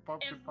do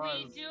pumpkin If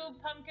pies. we do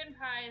pumpkin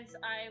pies,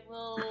 I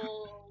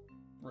will.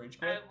 Rage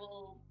I quit.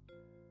 will.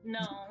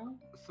 No,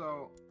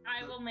 So,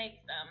 I will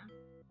make them.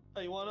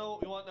 Hey, you wanna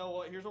know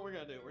what? Here's what we're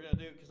gonna do. We're gonna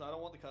do, because I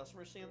don't want the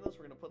customers seeing this,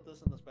 we're gonna put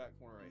this in this back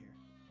corner right here.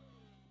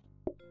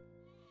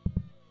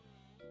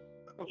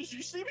 Did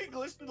you see me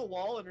glitch through the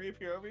wall and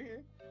reappear over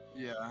here?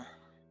 yeah.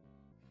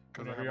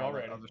 Because I Whenever have you're all that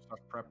ready. other stuff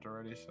prepped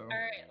already, so.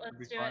 Alright, it'll be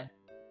let's do fine. it.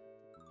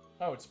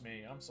 Oh, it's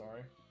me. I'm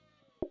sorry.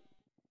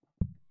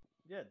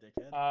 Yeah,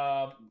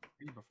 dickhead.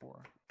 Me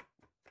before.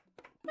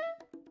 I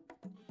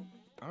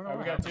don't know Alright, we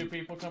what got happened. 2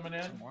 people coming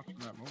in. I'm watching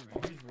that Oh,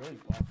 movie. he's really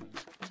buffing.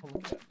 Oh,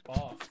 look at that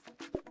buff.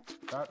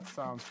 That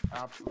sounds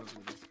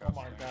absolutely Oh disgusting.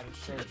 my god, it's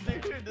so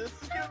Dude, this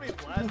is gonna be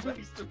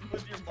flashbacks to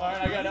with your mom.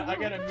 Alright, I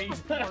got a meat.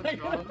 Oh my I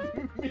got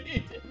God.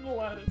 meat and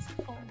lettuce.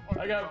 Oh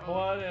my I got God.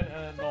 blood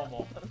and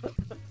normal.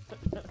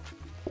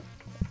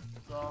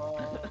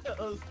 That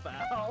was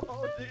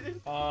foul,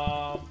 dude.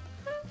 No.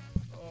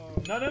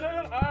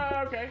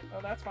 Okay.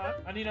 Oh, that's fine.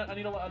 I need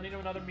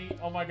another meat.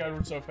 Oh my god,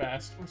 we're so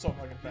fast. We're so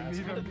fucking fast.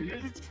 You need a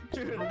meat?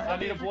 Dude, I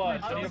need a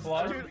blood. I need a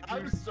blood. Dude,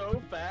 I'm so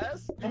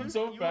fast. I'm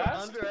so you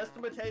fast? are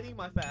underestimating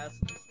my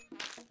fastness.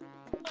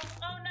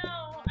 Oh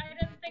no, I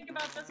didn't think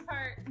about this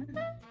part.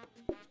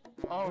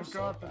 Oh We're so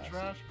god, the fast.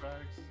 trash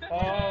bags.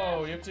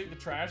 Oh, you have to take the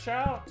trash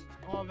out?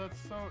 Oh, that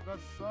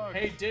sucks.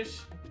 Hey,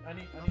 dish. I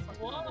need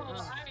Whoa, I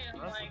am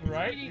like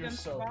Right? speeding You're and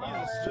so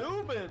flawless. fast.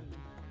 Zooming.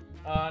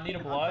 I need a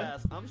I'm blood.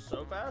 fast. I'm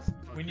so fast.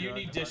 We do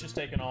need dishes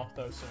taken off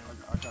though soon.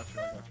 I got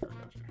you. I'm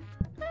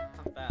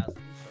fast.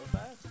 I'm so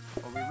fast.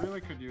 What we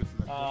really could use is a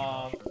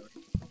dishwasher.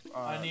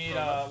 I need,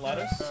 let's-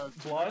 lettuce,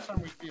 blood. Next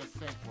time we see a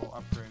sink, we'll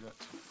upgrade it.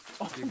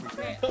 See if we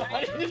Okay, can. I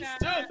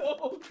understood.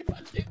 Oh,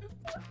 god.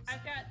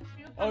 I've got 2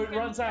 Oh, it pumpkin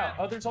runs out.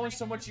 Oh, pies. there's only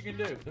so much you can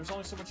do. There's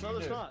only so much you No, can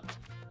there's do. not.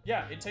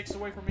 Yeah, it takes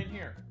away from in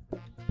here.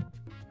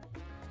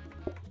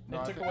 No,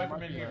 It I took think away it from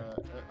might in be here.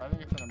 I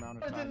think it's an amount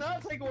of It time. did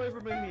not take away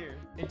from in here.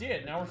 It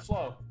did. Now we're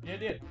slow. Yeah, it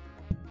did.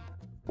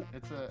 I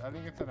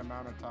think it's an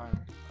amount of time.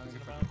 I think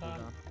It's it's an like a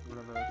amount of time?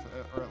 cooldown,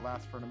 whatever. Or it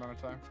lasts for an amount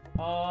of time.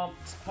 Coffee.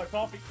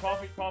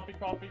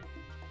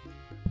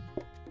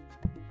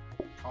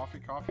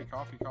 Coffee.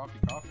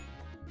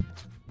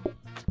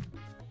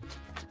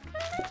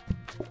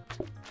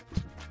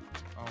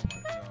 Oh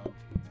my god.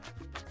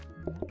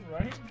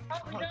 Right? Oh,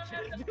 we don't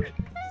have to. Dude,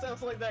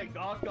 sounds like that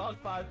Gawk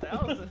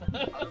 5000.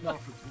 I don't know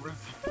if it's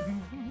worth it.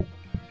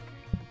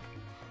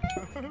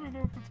 I don't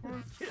know if it's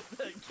worth it.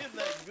 Get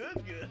that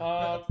good.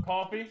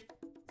 Coffee.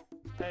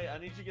 Hey, I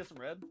need you to get some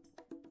red.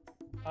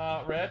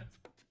 Red.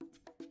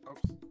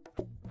 Oops.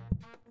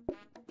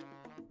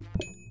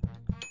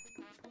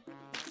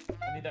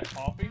 I need that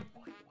coffee.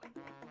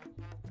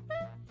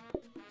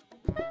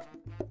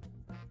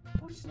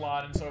 We're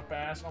sliding so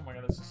fast. Oh my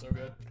god, this is so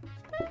good.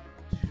 I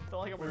feel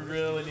like I'm We gonna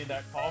really need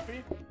that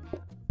coffee.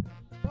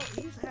 Oh,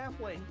 he's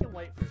halfway. He can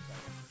wait for a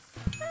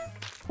second.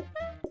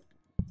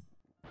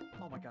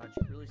 Oh my god,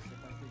 you really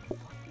sit back there, you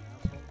fucking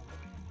asshole.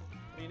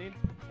 What do you need?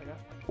 Okay.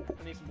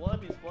 I need some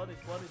blood. Need some blood.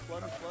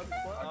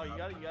 Oh, you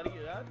got it.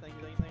 Thank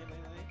you.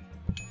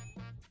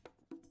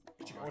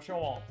 What you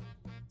want?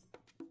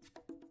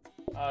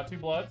 2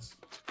 bloods.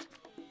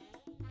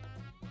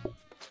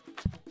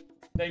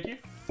 Thank you.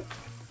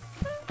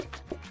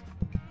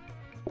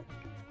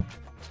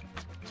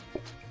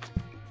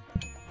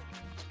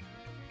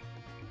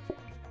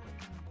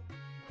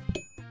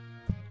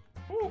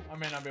 Whew, I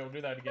may not be able to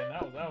do that again.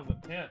 That was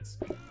intense.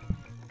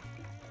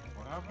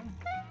 What happened?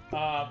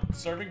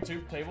 Serving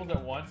 2 tables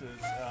at once is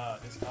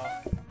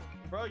tough.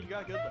 Bro, you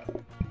got good though.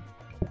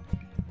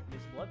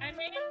 Need some blood? I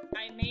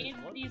made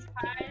these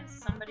pies.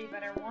 Somebody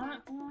better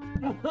want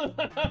one.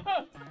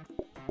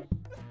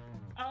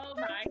 Oh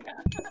my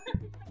god.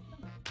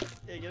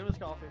 Yeah, get him his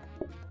coffee.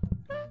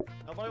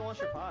 Nobody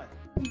wants your pie.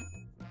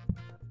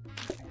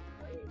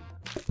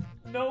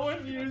 No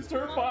one used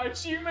her pie.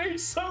 She made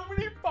so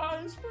many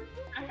pies for me.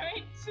 I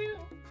made 2.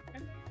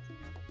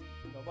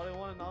 Nobody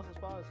wanted Nos'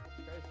 pies. It's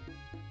crazy.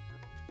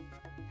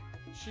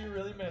 She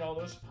really made all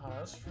those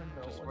pies for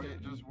no one.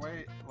 Just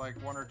wait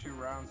like 1 or 2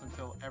 rounds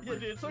until every. Yeah,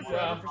 dude, it took Yeah.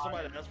 forever for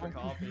somebody to ask for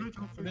coffee.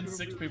 And then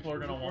 6 people are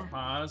gonna want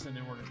pies, and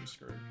then we're gonna be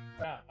screwed.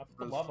 Yeah, I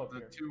put love up The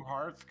here. 2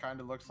 hearts kind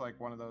of looks like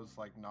one of those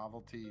like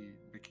novelty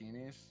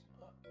bikinis.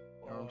 You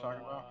know what I'm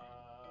talking about?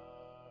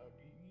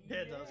 Yeah,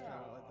 it does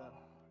kinda like that.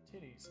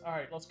 Titties. All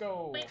right, let's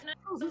go. Wait,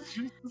 no.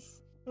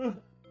 Jesus.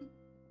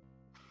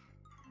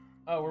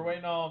 Oh, we're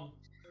waiting on.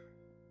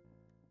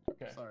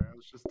 Okay. Sorry, I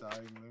was just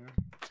dying there.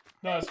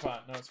 No, it's fine.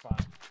 No, it's fine.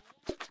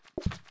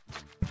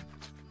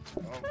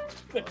 Oh my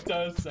That god.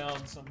 does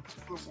sound some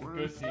The good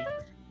worst. tea.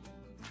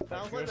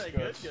 Sounds like that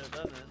Gush. good,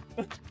 doesn't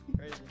it?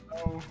 Crazy.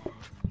 Oh.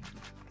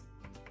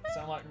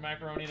 Sound like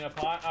macaroni in a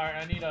pot. All right,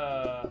 I need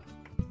a.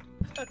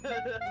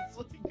 That's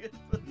looking good.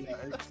 Yeah,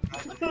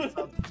 exactly. It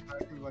sounds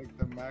exactly like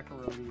the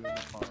macaroni in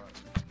the pot.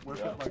 With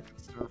Yeah. it like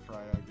a stir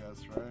fry, I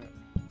guess, right?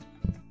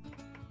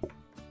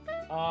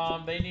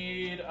 They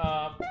need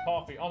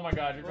coffee. Oh my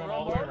god, you're going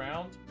all the way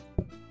around?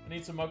 I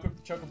need some mocha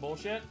choco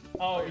bullshit.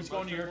 Oh, he's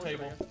going to your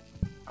table.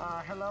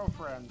 Hello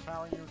friends,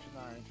 how are you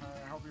tonight?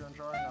 I hope you're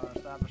enjoying our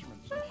establishment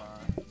so far.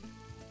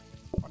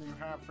 What do you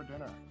have for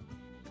dinner?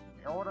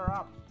 Order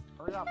up!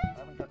 Hurry up! I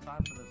haven't got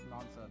time for this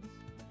nonsense.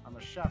 I'm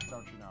a chef,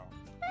 don't you know?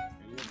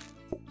 Idiot.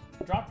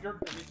 Drop your...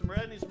 Need some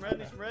red, need some red,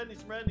 need some red, need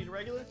some red, need a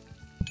regular?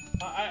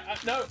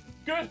 No,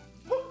 good!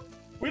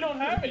 We don't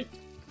have it!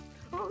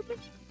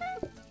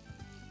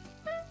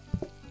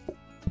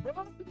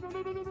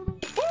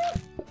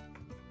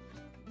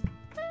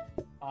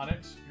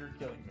 Onyx, you're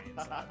killing me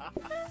inside.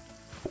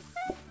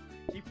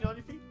 Keep you on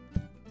your feet.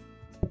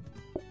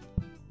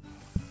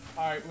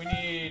 Alright, we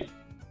need...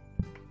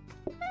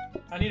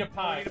 I need a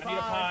pie.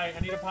 I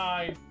need a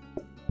pie.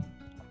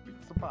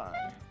 Pizza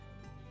pie.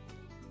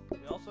 We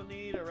also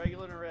need a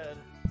regular and a red.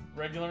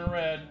 Regular and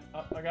red.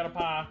 Oh, I got a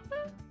pie.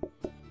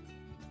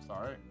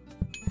 Sorry.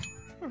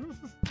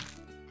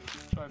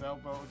 Trying to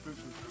help out with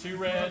dishes. 2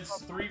 reds,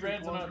 3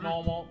 reds and a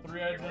normal. 3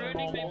 reds and a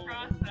Ruining my normal.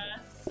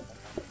 process.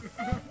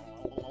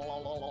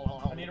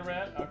 I need a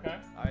red. Okay.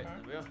 Alright, Okay.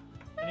 there we go.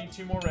 I need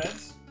 2 more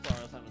reds. Sorry,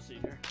 let's have a seat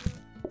here.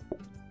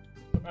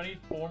 I need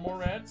 4 more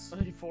reds.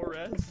 I need 4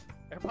 reds.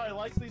 Everybody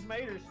likes these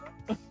maters.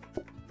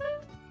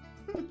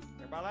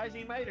 Everybody likes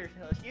these maters.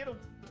 Let's get them.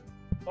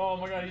 Oh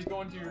my god, he's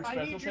going to your I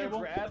special need you table.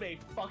 to grab a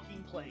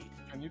fucking plate.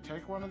 Can you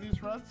take one of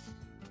these reds?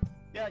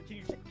 Yeah, can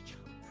you take...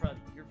 Cruddy,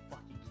 you're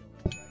fucking killing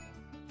me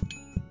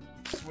right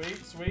now.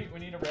 Sweet, sweet. We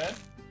need a red.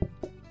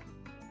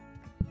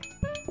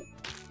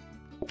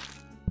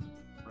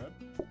 Red?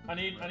 I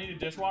need a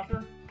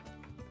dishwasher.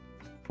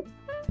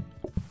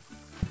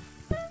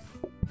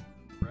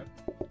 Red?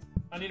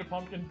 I need a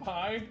pumpkin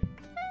pie.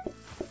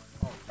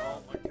 Oh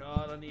my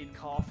god, I need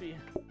coffee.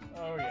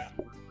 Oh yeah. That's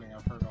the worst thing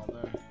I've heard all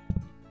day.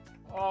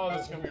 Oh,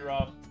 this is gonna be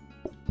rough.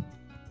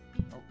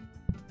 Oh.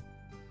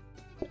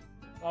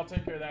 I'll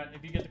take care of that.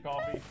 If you get the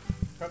coffee,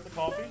 prep the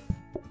coffee.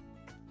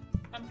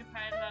 Pumpkin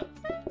pie's up.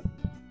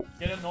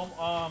 Get it normal.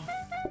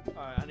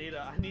 Alright, I need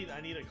a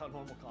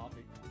normal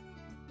coffee.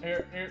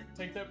 Here,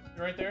 take that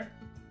right there.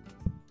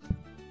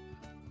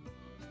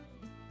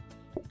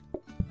 Oh,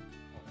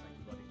 thank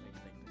you, buddy.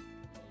 Thank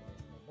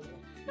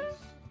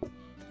you.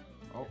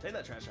 Oh. Take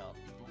that trash out.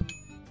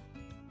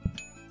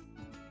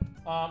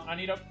 I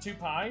need up 2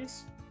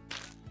 pies.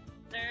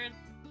 They're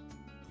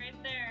right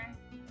there.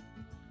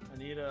 I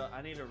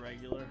need a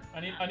regular. I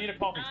need a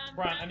coffee.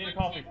 Brian, I need a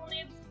coffee.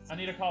 I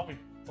need a coffee.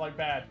 Like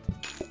bad.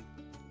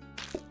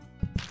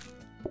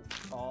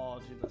 Oh,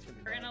 dude, that's gonna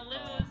be We're bad. gonna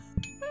lose.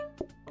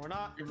 We're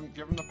not. Give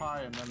him the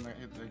pie and then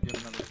they get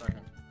another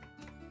second.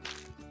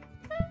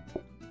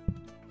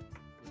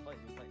 Plate.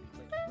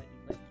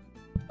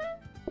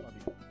 Love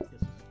you.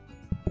 Kisses.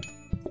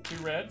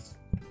 2 reds.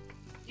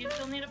 You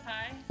still need a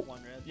pie?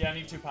 1 red. Yeah, I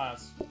need 2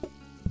 pies.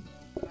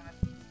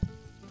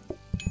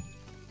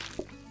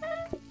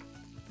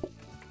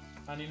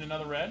 I need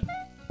another red.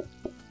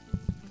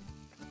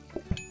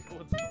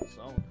 What's in the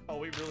zone? Oh,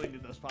 we really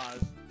need those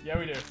pies. Yeah,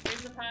 we do.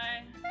 Here's the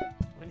pie.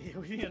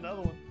 We need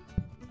another one.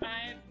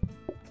 I'm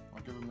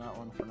I'll give him that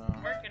one for now.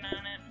 working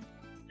on it.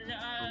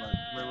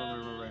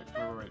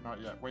 Wait, not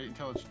yet. Wait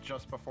until it's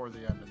just before the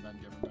end and then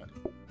give him it.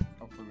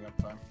 Hopefully we have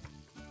time.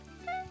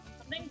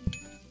 Something.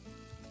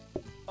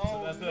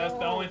 Oh, So that's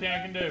the only thing I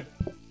can do.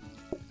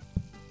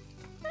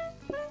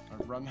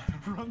 Run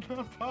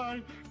that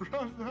pie!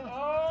 Run that!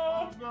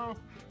 Oh! No!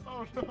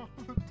 Oh no!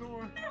 The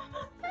door!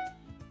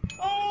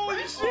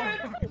 Holy shit!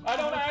 I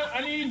don't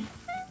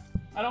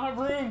have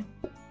room.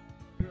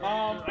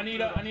 I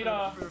need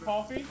a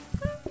coffee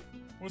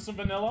with some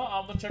vanilla.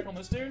 I'll have to check on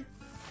this dude.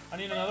 I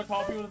need another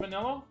coffee with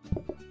vanilla.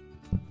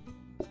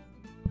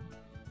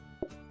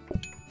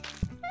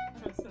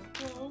 That was so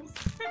close.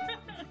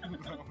 Oh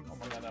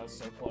my god, that was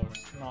so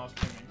close. Nos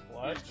came in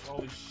clutch.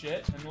 Holy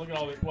shit! And look at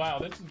all the. Wow,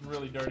 this is a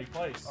really dirty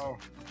place. Oh.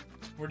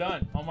 We're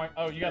done. Oh my.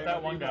 Oh, you got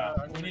that one guy.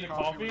 We need a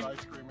coffee. With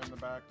ice cream in the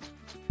back.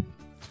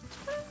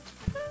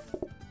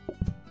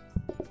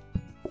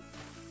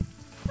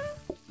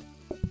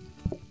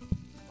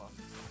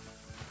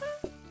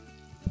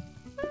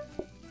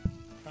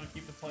 Trying to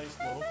keep the place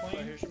a little Right,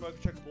 clean. here's your mocha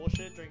truck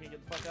bullshit. Drink and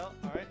get the fuck out.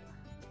 All right.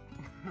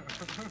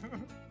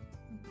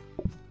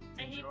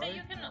 I hate that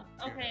you can.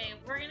 Okay,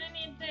 we're gonna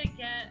need to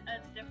get a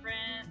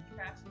different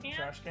trash can.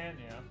 Trash can,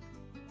 yeah.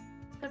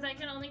 Because I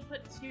can only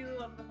put 2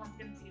 of the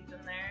pumpkin seeds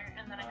in there,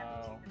 and then I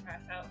have to take the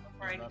trash out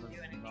before I That can is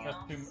do anything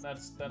not- else.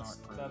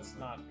 That's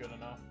not good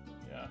enough.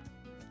 Yeah.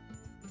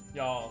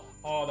 Y'all.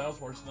 Oh, that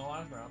was worse than the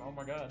last round. Oh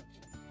my god.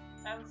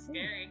 That was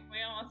scary. We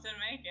almost didn't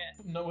make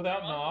it. No,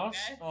 without You're welcome, Nos.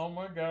 guys. Oh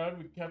my god,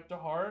 we kept a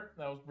heart.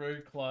 That was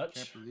very clutch.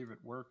 Can't believe it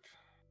worked.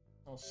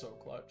 That was so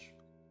clutch.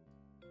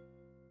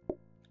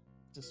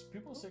 Does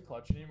people say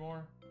clutch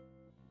anymore?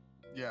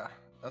 Yeah,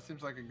 that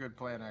seems like a good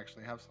plan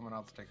actually. Have someone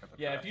else take out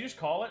the Yeah, trash. if you just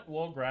call it,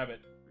 we'll grab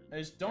it.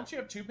 Don't you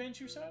have 2 bins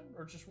you said?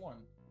 Or just 1?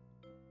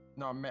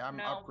 No, I'm No,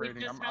 we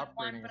upgrading. just I'm have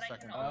one, upgrading but a I can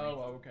second. only-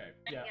 Oh, okay.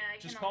 Yeah, I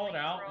just can call it only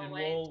out throw and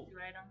away we'll 2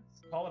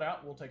 items. call it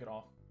out. We'll take it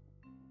off.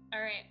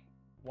 Alright,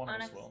 One of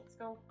us Onyx, will. let's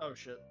go. Oh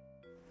shit.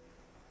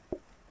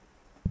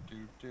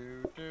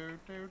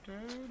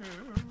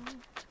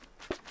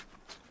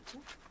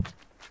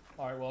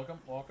 All right, welcome.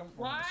 We're gonna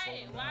slow Why?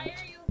 them Why down.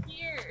 are you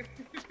here?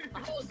 I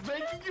was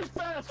making you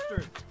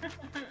faster.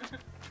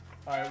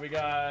 All right, we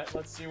got.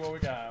 Let's see what we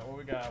got.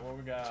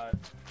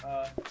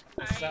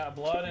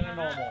 Blood and a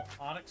normal.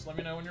 Onyx, let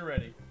me know when you're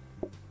ready.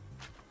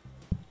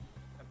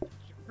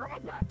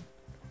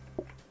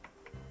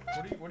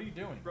 What are you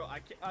doing? Bro, I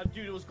can't,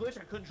 dude, it was glitched.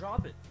 I couldn't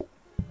drop it.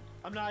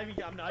 I'm not even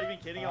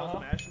kidding. I was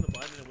mashing the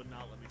button and it would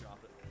not let me drop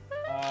it.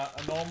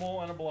 A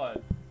normal and a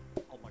blood.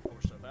 Oh my god,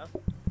 we're so fast.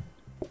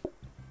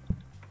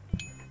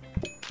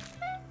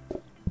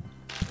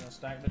 Gonna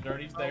stack the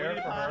dirties there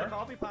for Pound her. of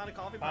coffee. Pound of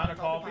coffee. I'll go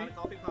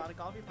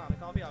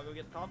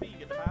get the coffee. You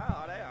get the pie.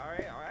 All right.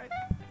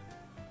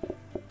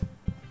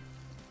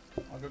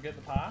 I'll go get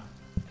the pie.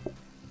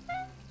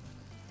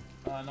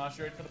 Not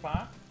ready for the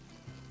pie.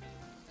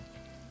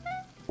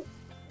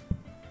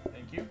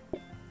 Thank you.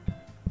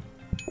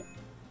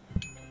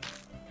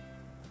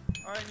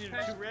 All right, need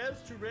two reds.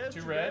 Two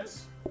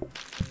reds.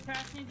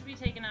 Trash needs to be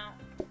taken out.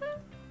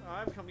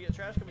 Alright, come get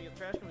trash. I'll take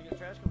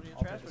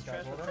this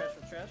guy's order.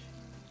 Trash.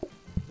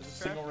 There's a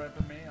single red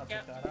for me. I'll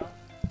take that out.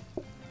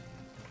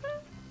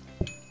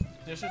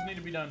 Dishes need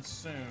to be done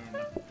soon.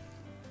 I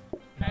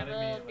Not will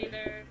immediately. be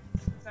there in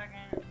a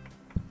second. I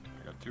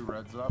got 2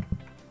 reds up.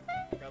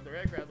 Grab the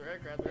red. Okay.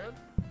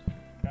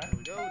 Here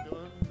we go.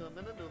 Do a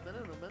minute.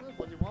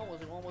 What do you want?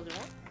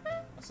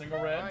 A single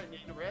red. Alright,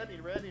 need a red.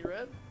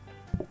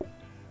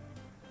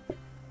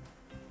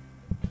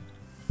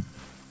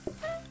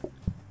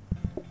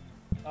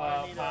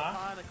 I need a Pie.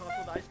 pie and a coffee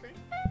with ice cream.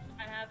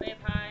 I have a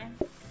pie.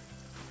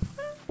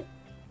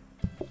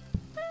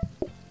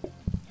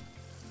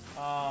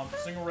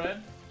 Single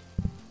red.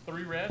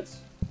 3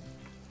 reds.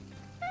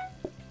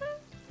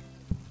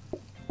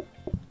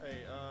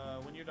 Hey,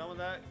 when you're done with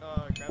that,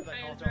 grab that Pie is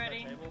coffee off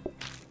ready. that table.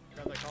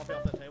 Grab that coffee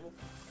off that table.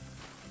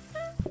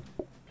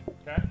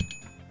 Okay.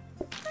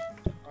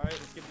 Alright,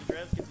 let's get these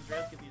reds.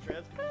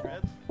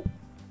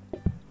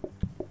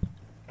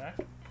 Okay.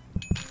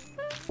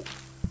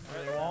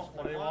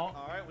 What do they want?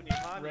 Alright, we need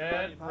pie.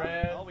 Red.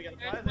 Oh, we got a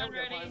pie There's in there. one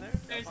ready.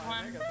 There's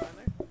one. Got a pie in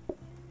there.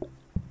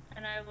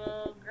 And I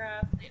will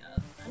grab the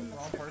other.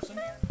 Wrong person.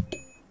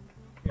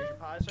 Here's your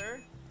pie, sir.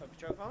 Hope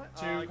you choke on it.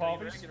 2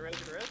 coffees. Get a red.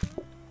 Yes,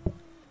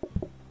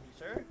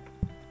 sir.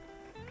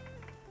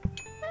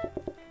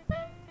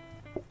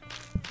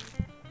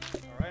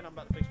 Alright, I'm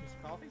about to fix me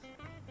some coffees.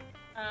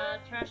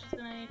 Trash is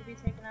gonna need to be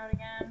taken out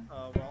again.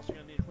 We're also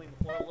going to need to clean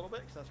the floor a little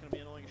bit, because that's going to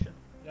be annoying as shit.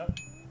 Yep.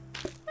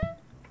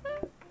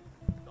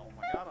 Oh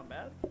my god, I'm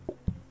bad.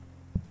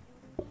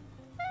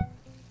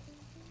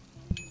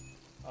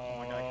 Oh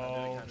my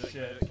god,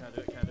 Shit. Can't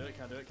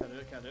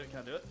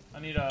do it. I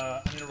need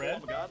a red. Oh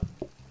my god.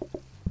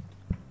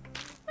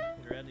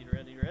 Need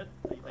a red.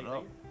 Thank you.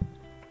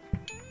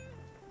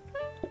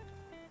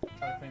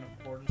 Try to clean up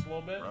the floor just a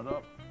little bit. Red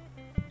up.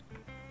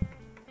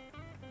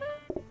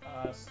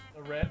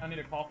 A red. I need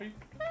a coffee.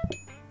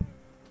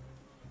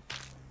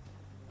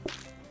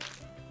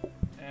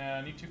 And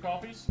I need 2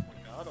 coffees. Oh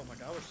my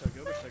god, we're so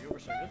good.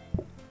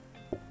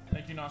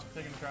 Thank you, Nos, for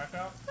taking the trash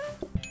out.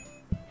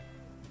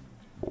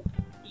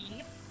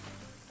 Yep.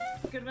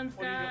 Good one's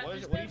What are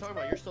you talking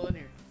about? You're still in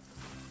here.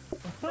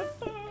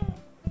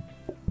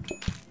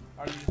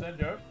 Already used that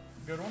joke.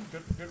 Good one.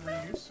 Good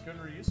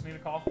reuse. Need a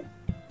coffee.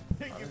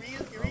 You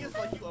read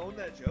like you own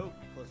that joke,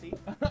 pussy.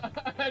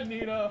 I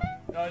need a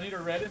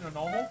red and a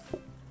normal.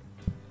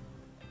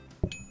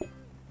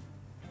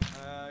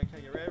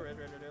 Okay, you red.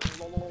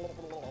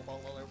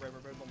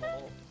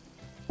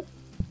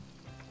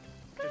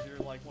 Because you're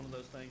like one of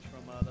those things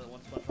from that one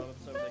SpongeBob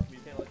episode where they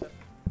communicate like that.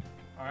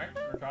 Alright,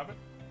 we're gonna drop it.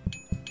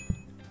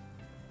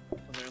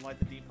 When they're in like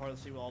the deep part of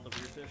the sea with all the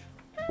weird fish.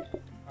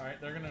 Alright,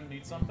 they're gonna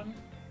need something.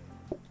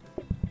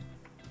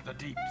 The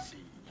deep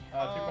sea. 2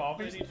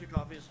 coffees. They need 2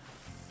 coffees.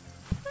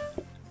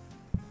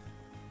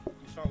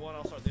 You start one,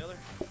 I'll start the other.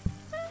 Oh,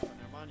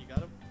 never mind, you got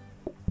him.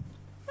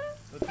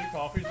 The 2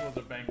 coffees was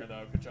a banger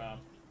though. Good job.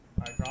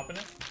 Alright, dropping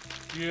it.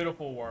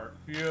 Beautiful work.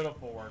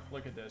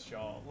 Look at this,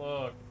 y'all.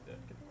 Look at this.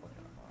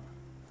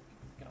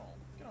 Get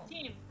on.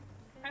 Team.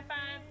 High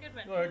five. Good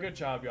one. Look, good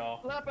job,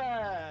 y'all. Slap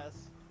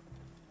ass!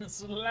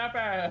 Slap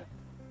ass.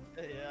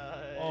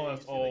 Yeah. Oh,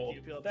 that's old.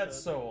 That's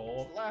so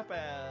old. Slap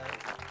ass.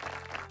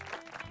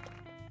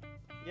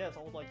 Yeah, it's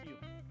old like you.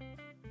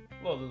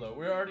 Look,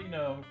 we already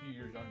know a few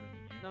years younger than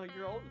you. No,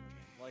 you're older.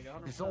 Like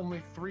 100%. It's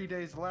only 3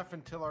 days left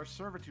until our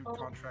servitude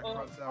contract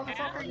runs out.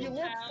 Motherfucker, you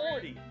look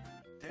 40!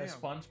 Damn. As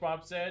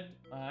SpongeBob said,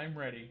 I'm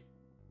ready.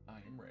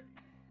 I am ready.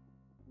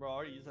 Bro, I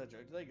already used that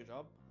joke today. Good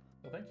job.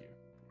 Well, thank you.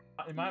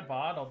 In my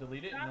VOD, I'll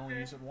delete it and only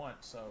use it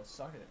once, so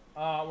suck it.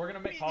 We're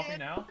gonna make coffee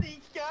now.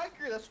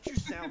 That's what you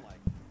sound like.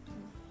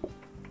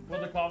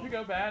 Will the coffee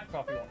go bad?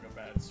 Coffee won't go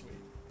bad, sweet.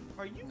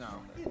 Are you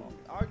No.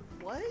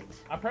 what?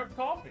 I prepped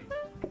coffee.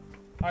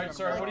 Alright,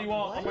 sir, what do you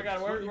want? Oh my god,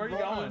 where are you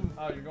going?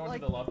 Oh, you're going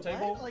to the love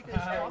table? Like, it's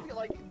coffee,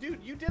 like,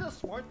 dude, you did a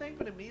smart thing,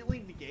 but immediately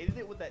negated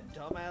it with that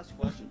dumbass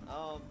question.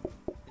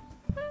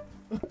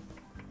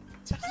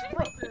 Just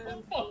broke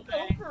the fuck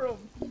over him.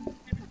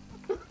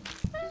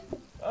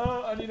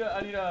 Oh, I need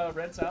a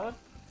red salad.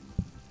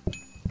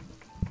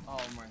 Oh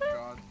my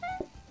god.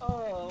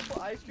 Oh,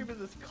 ice cream in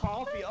this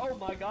coffee. Oh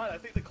my god, I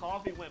think the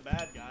coffee went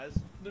bad, guys.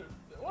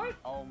 What?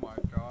 Oh my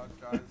god,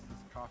 guys,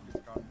 this coffee's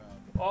gone bad.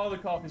 Oh, the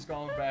coffee's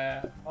gone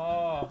bad.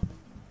 Oh.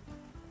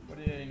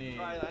 What do you need?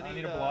 Alright, I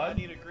need a blood. I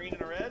need a green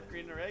and a red,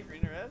 green and a red,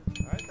 green and a red.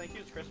 Alright, thank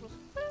you, it's Christmas.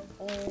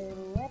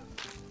 Oh.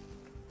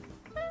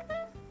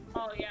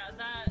 Oh yeah,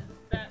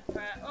 that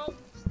crap. Oh,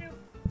 Snoop.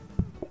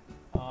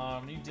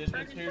 Need dish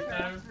mixers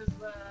now.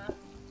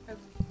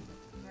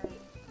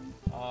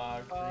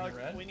 Green and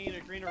red. We need a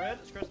green and red.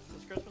 It's Christmas,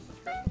 it's Christmas, it's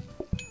Christmas.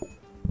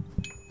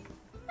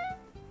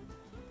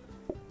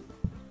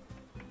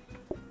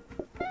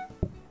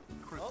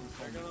 Oh,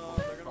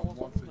 they're gonna want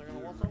something, they're gonna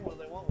want something. What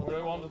do they want? What do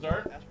they want,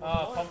 dessert?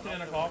 Pumpkin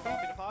and a coffee?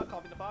 Coffee to pie,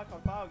 coffee to pie,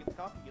 coffee to pie. Get the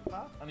coffee, get the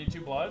pie. I need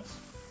 2 bloods.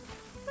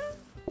 Get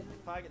the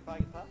pie, get the pie,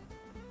 get the pie.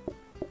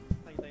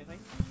 Thank you, thank you,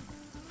 thank you.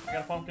 I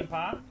got a pumpkin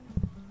pie.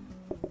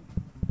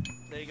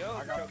 There you go.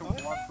 I got some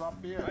what's up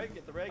here. Alright,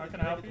 get the red, How get the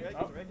can I red, help get the you? red,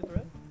 get the red, get the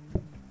red.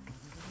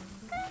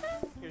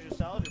 Here's your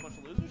salad, you're a bunch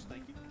of losers,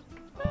 thank you.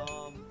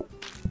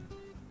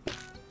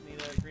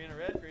 Need a green and a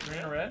red, green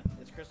and red.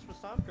 It's Christmas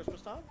time,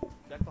 Christmas time.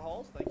 Deck the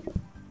halls, thank you.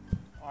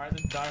 Alright,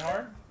 this is Die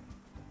Hard.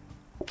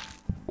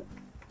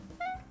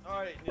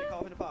 Alright, need a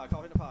coffee to pie,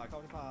 coffee to pie,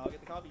 coffee to pie. I'll get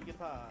the coffee, you get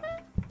the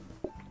pie.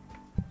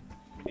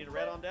 We need a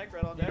red on deck,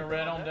 red on deck. Need a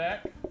red on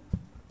deck.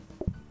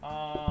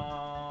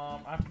 I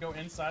have to go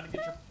inside to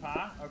get your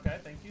pie. Okay,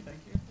 thank you, thank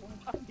you.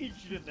 I need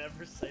you to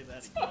never say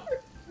that again.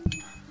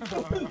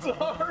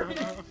 Sorry.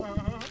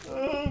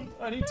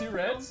 I need 2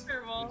 reds.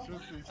 It's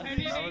just I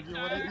need technology,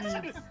 what it I needs.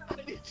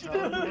 need you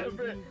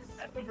to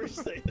never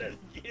say that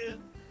again.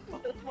 Oh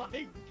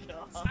my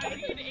god. I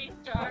need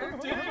HR.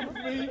 Didn't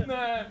mean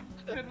that.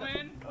 Good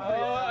win.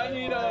 I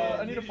need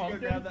a You go pumpkin.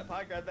 grab that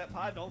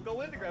pie. Don't go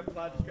in to grab the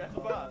pie, just grab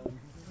the pie.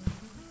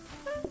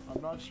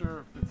 I'm not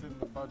sure if it's in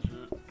the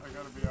budget. I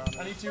gotta be honest.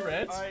 I need 2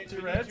 reds. Alright, 2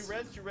 two reds.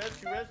 reds.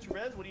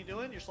 What are you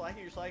doing? You're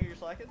slacking.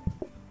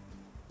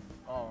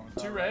 Oh, is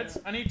that 2 reds.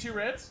 I need 2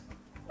 reds.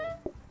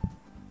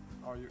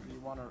 Oh, you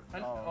wanna?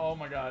 Oh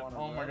my god. wanna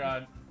Oh my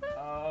red?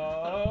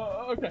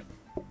 god. Okay.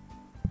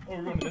 Oh,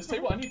 we're going to this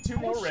table? I need 2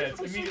 more reds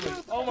immediately.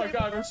 Oh my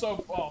god, we're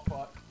so. Oh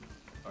fuck.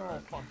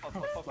 Alright, fuck.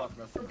 Stop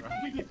messing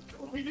around.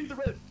 We need the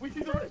red. We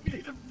need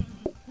the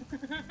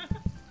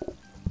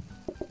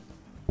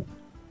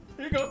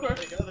Here you go, sir.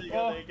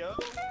 There you go.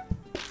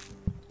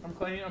 I'm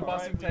cleaning. I'm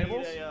Alright, busting we need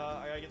tables. I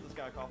gotta get this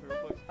guy coffee real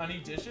quick. I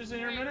need dishes in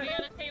here a We minute.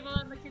 got a table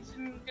in the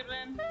kitchen. Good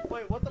win.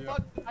 Wait, what the Yeah.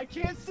 fuck? I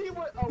can't see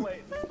what. Oh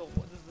wait, this is the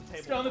table.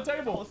 It's on the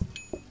table.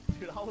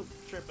 Dude, I was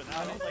tripping out.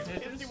 I I was need like, I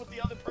can't dishes. see what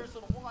the other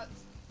person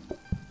wants.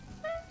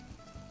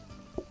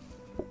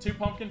 2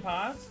 pumpkin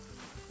pies.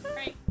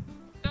 Right.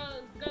 Go,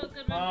 good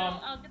win. Go.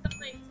 I'll get the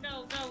plates.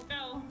 Go.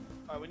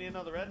 Alright, we need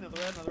another red. Am I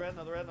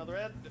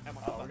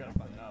Oh, we're gonna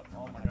clean up.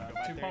 Oh my god.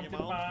 2 pumpkin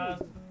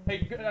pies.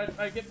 Hey,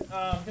 I get the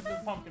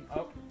pumpkin.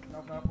 Oh,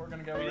 nope. We're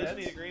gonna go We reds. just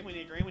need a green. We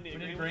need green. We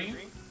need green.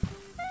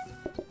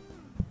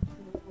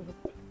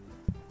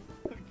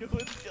 Good.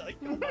 Like,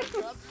 oh my god,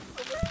 so much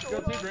Go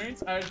going 2 on.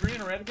 greens. Green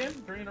and red again.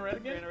 Green and red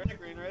again.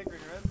 Green and red.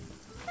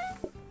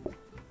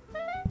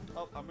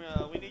 Oh,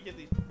 we need to get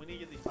these pies. We need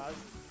to get these pies.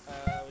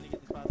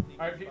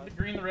 Alright, get the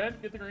green and the red.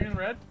 Get the green and the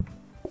red.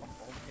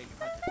 Okay,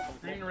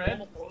 Green and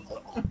red. Oh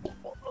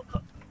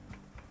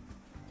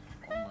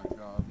my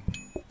god.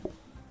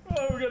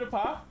 Oh, we got a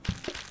pie.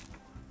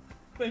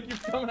 Thank you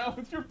for coming out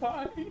with your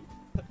pie.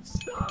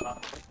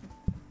 Stop.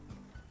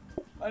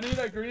 I need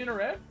a green and a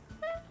red.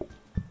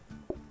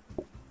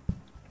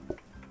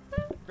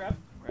 Grab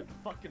the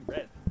fucking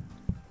red.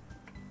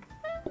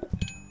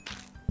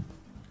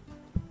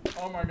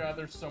 Oh my god,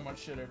 there's so much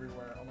shit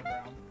everywhere on the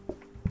ground.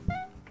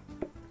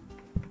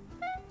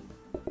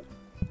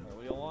 Alright,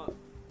 we all want.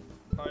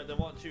 Alright, they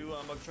want 2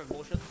 mug truck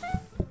bullshits.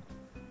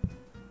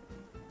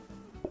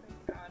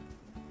 God.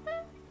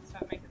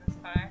 Stop making this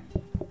pie.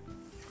 You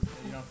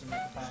don't have to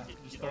make the pie.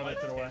 Just throw that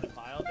shit away. The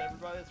pie out to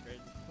everybody. That's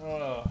great.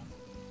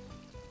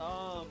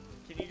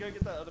 Can you go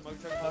get that other mug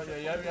truck? Oh yeah,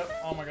 yep.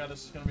 Oh my god,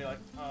 this is gonna be like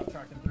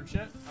tracking through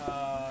shit.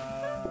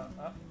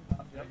 Yep.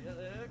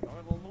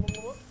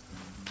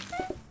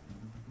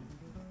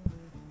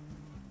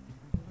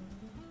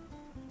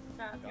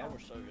 God, we're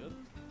so good.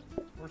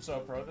 We're so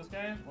pro at this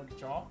game. Look at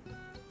y'all.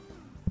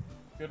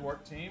 Good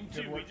work, team.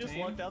 Good Dude, work, we just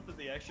team. lucked out that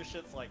the extra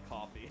shit's like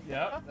coffee.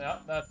 Yep.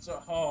 That's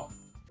oh.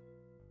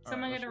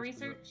 Someone Alright, gonna let's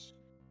just do it. research?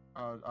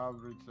 I'll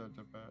research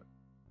a bit.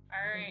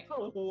 Alright.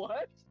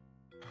 What?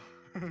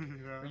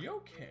 Yeah. Are you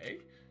okay?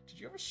 Did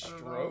you have a I don't know.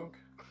 stroke?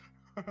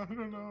 I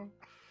don't know.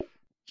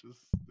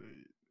 Just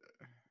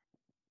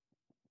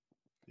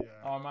yeah.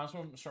 Oh, I might as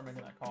well start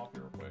making that coffee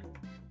real quick.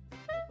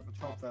 Let's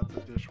hope that's a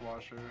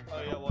dishwasher.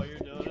 Oh yeah, while you're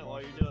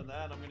doing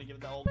that, I'm gonna give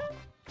it the old.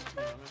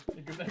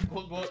 You give that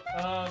glug glug.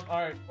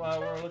 Alright,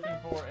 we're looking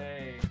for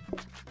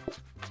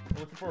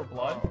a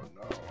blood. Oh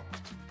no.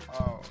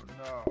 Oh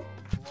no.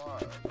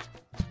 Blood.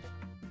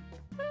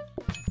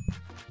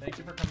 Thank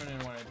you for coming in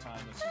one at a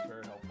time. This is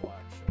very helpful,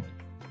 actually.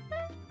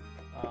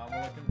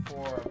 We're looking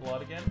for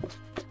blood again.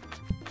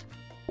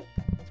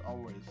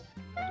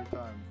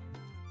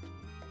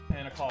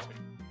 a coffee.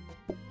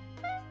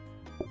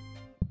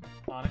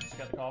 Onyx, you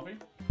got the coffee?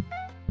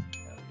 Hell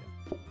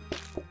yeah.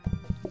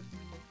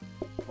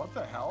 What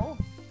the hell?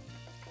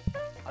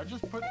 I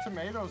just put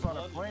tomatoes on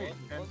a plate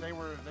and they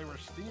were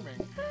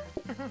steaming.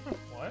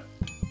 What?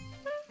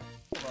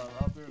 Hold on,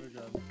 I'll do it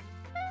again.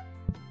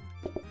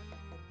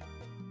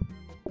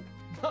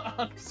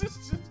 Onyx is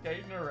just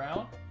skating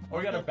around. Oh,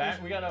 we got a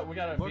back. We got a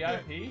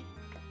VIP.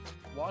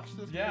 Watch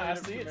this. Yeah, I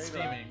creative see it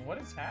tomato. steaming. What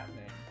is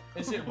happening?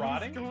 Is it What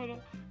rotting? going on?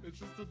 It's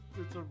just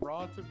it's a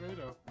raw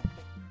tomato.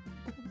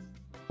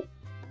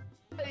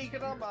 Hey,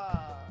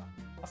 caramba!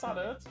 I saw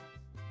that.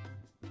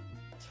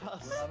 Well,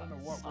 I don't know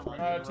what we're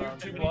making around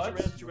two here.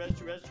 bloods. Two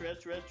reds. Need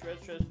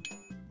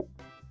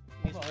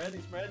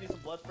some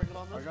blood sprinkled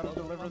on this. I gotta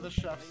deliver the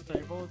chef's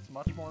table. It's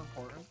much more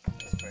important.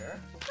 That's fair.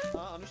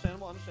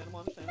 Understandable. I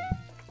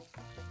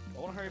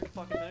wanna hurry up and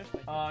fucking finish me.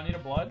 I need a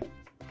blood.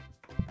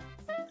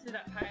 See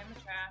that pie in the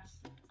trash?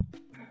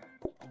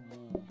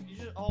 You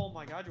just, oh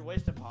my god, you're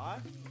wasting pie?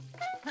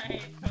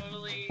 I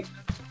totally just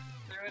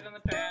threw it in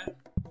the trash.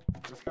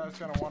 This guy's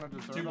gonna want a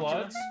dessert. Two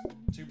bloods.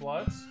 Two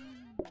bloods.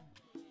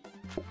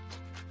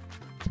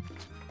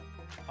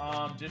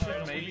 Dish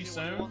it maybe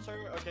soon.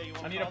 Okay, you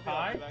want I need a coffee? I'll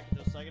pie. be back in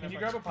just a second. Can you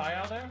grab a pie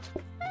out there?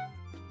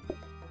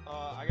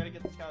 I gotta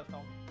get this guy's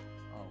coffee.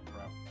 Oh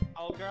crap.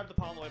 I'll grab the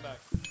pie on the way back.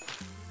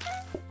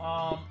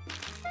 I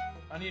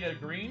need a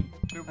green.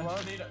 Two I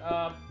bloods. just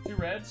need 2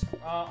 reds.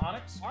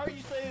 Onyx. Why are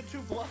you saying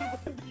two blood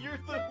when you're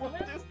the one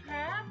What is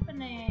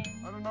happening?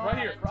 I don't know. Right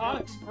here,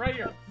 Onyx. Right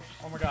here.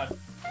 Oh my god.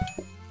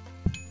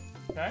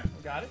 Okay,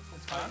 we got it.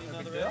 It's fine. No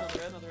big Another deal.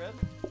 red, another red.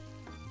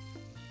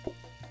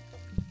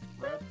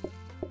 Red.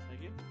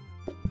 Thank you.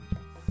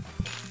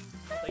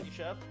 Thank you,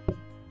 chef.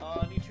 I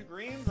need 2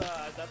 greens.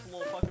 That's a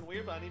little fucking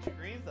weird, but I need 2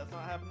 greens. That's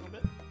not happening a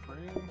bit.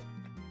 Green.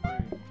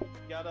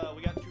 We got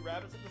 2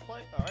 rabbits at this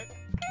plate. All right.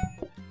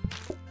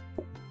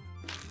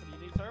 What do you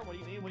need, sir? What do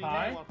you need? What do you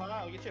Pie? need? You want a pie?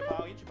 I'll get you a pie.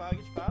 I'll get you a pie. I'll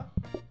get you a pie.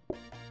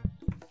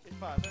 Get your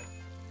pie, sir.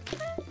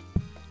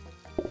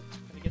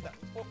 Can you get that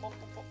real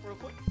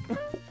quick?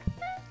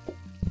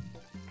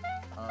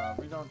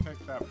 We don't take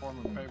that form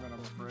of payment, I'm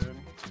afraid.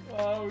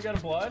 Oh, we got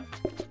a blood.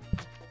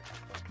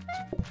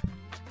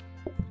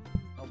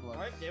 No blood.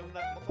 All right, give him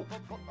that.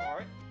 All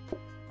right.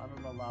 I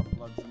don't allow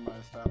bloods in my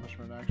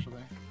establishment,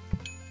 actually.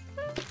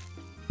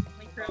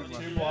 We threw it.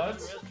 2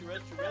 bloods. Two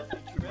reds. Too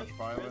much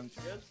violence.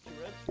 Two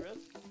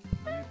reds.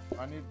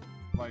 I need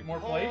like More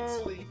plates.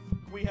 Holy,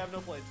 we have no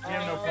plates. We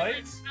have no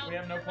plates. We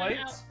have no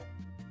plates.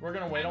 We're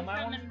gonna wait on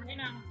that one. Right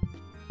now.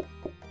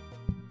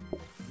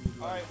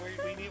 All right,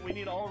 we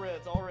need all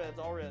reds. Oh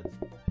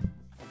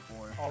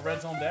boy. All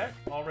reds on deck.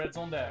 All reds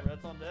on deck.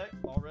 Reds on deck.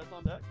 All reds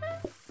on deck.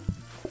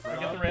 I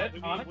get the red. We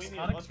need Onyx. a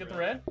Onyx, bunch get of the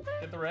red.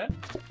 Get the red.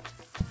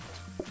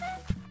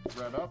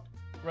 Red up.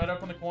 Red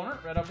up in the corner.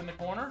 Red up in the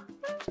corner.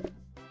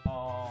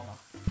 Oh.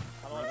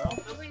 How do I solve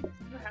At least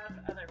you have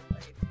other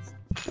plates.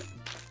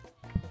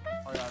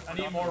 Oh, yeah, I need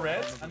forgot more to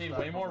reds. put I need the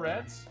way stack more over.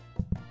 reds.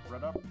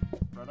 Red up.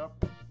 Red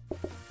up.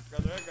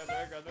 Grab the red.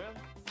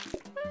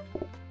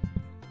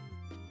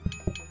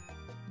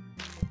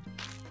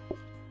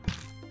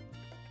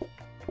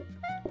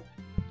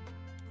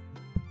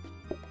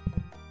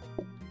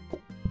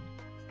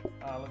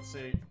 Let's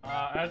see.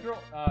 Adriel,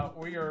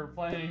 we are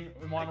playing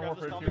Modern Grab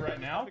this Warfare coffee, 2 grab right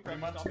this now. coffee, Pretty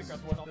grab much this this is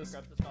coffee, what grab this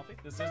coffee.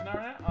 this is now.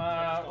 Grab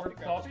Where's this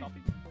the coffee?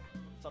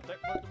 What's up there?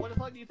 What the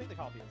fuck do you think the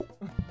coffee is?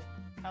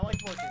 I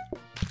like working.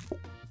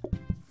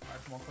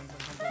 Alright, come on, cling.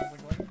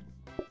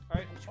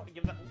 Alright, I'm just gonna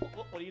give that.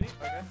 What do you need?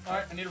 Okay.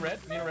 Alright, I need a red.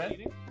 What do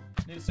you need?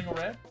 Need a single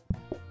red.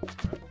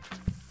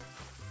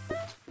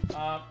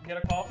 Get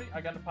a coffee.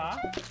 I got the pie.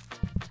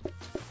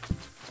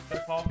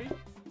 Get a coffee.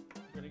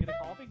 You're gonna get a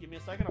coffee? Give me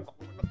a second.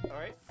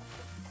 Alright.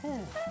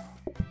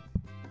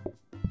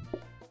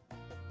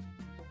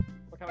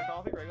 What kind of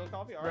coffee? Regular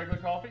coffee? Alright.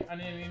 Regular coffee. I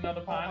need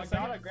another Oh pie in my a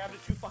second. god, I grabbed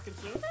it too fucking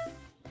soon.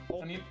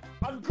 Oh, I need.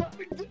 I'm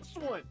grabbing this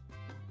one!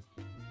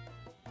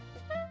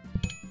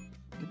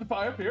 Get the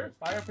pie up here.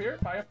 Pie up here.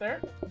 Pie up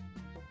there.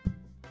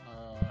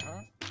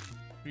 Uh-huh.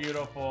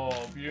 Beautiful.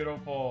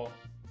 Beautiful.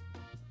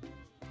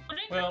 What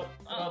did Well,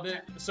 Oh, okay.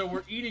 so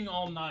we're eating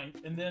all night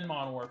and then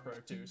Modern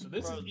Warfare 2. So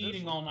this Bro, is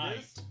eating all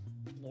night.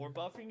 Floor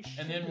buffing shit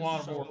And then is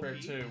Modern so Warfare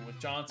OP. 2 with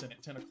Johnson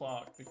at 10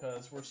 o'clock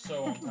because we're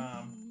so on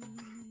time.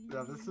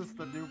 Yeah, this is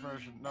the new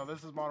version. No,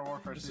 this is Modern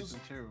Warfare This Season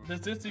 2.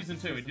 This is Season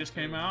 2. It just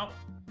came out.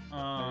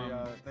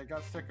 They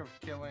got sick of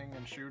killing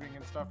and shooting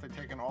and stuff. They've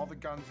taken all the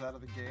guns out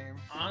of the game.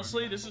 so-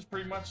 Honestly, this is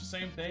pretty much the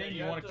same thing. Yeah,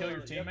 you have want to kill your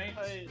you have to teammates?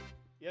 pay-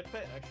 You have to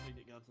pay. Actually,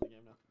 get guns in the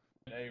game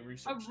now. Hey, A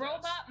research stats.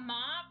 robot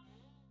mop?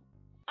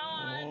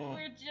 Oh,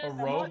 We're just a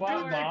robot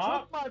bored.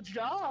 mop? My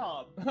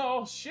job.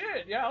 Oh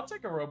shit! Yeah, I'll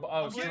take a robot.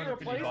 Oh, I'm getting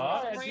 250 replaced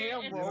bucks. by a Wait,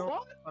 damn it's-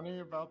 robot. Funny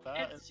about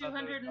that It's is that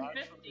there's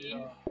 250.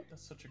 actually,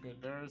 That's such a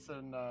good. there's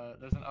an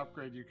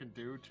upgrade you can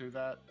do to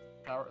that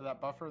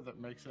buffer that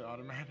makes it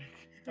automatic.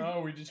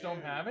 Oh, we just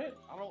don't have it.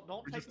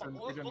 Don't We take just my.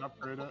 didn't- we didn't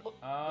upgrade it. Don't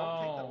take that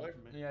Oh, away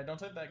from me. yeah. Don't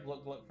take that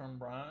gluck from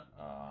Bryant.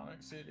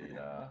 Onyx,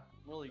 I'm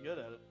really good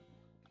at it.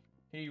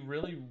 he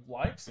really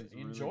likes it. He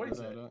He's really enjoys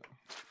good it.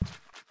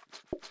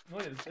 at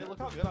Look at this. Hey, look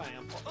how good I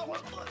am. Oh,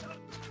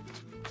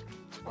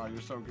 Wow,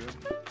 you're so good.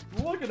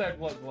 Look at that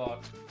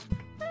glug.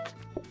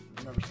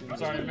 I've never seen I'm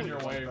sorry, I'm in anyone your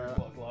do way,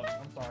 that. glug.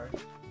 I'm sorry.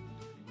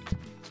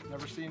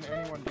 Never seen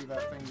anyone do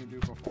that thing you do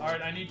before.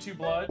 Alright, I need 2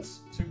 bloods.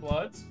 2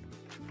 bloods.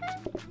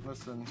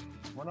 Listen,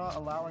 we're not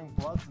allowing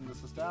bloods in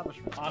this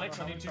establishment. Onyx, I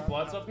don't know need how 2 many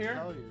bloods times up here. I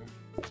have to tell you.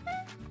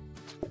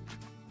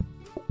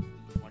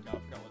 oh my god, I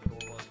forgot what the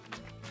door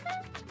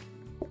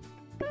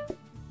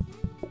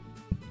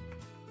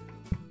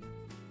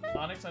was.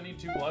 Onyx, I need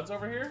 2 bloods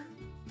over here.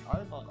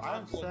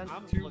 I've sent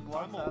 2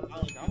 bloods out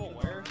of this. I'm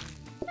aware.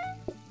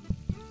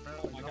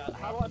 Apparently Oh my no god,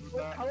 one how else do did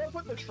that. I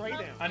put the tray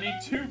down? I need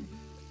 2.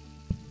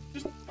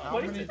 Just How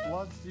place many it.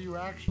 bloods do you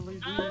actually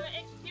do?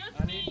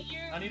 Excuse me,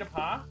 you're... I need a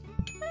pie.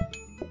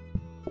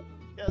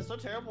 Yeah, it's so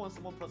terrible when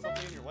someone puts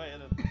something in your way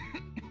and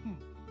then...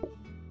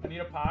 I need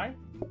a pie.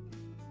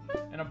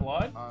 And a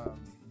blood.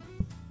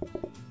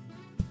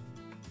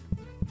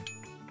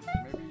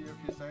 Maybe if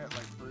you say it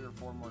like 3 or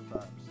 4 more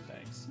times.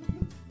 Thanks.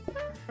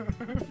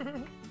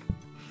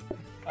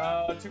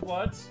 2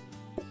 bloods.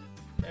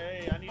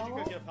 Hey, I need to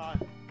go get a pie.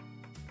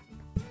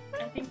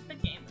 I think the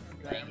game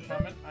is Okay, I'm lagging.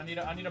 coming.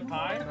 I need a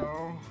pie.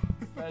 No.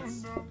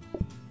 That's- No.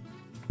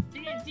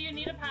 Do you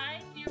need a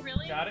pie? Do you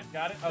really? Got it.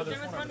 Oh, there's There was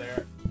one over one-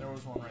 there. There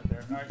was one right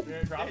there. Alright,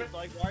 here, drop Hey, it.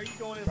 like, why are you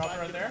going Drop inside? it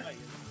right to there. get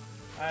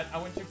a pie?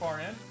 I went too far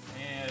in,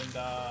 and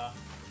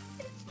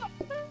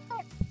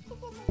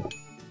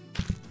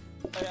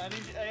Hey, I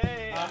need,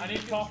 hey, I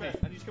need to coffee.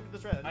 I need to scoop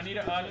this red. I need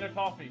a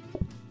coffee.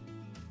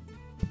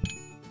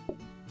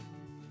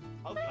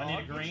 I need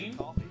a green.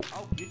 Coffee.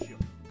 I'll get you.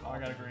 Oh, I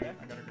got a green.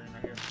 I got a green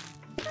right here.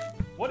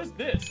 What is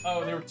this?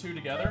 Oh, they were 2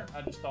 together.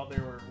 I just thought they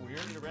were weird.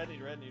 Need a red,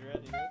 need a red, need a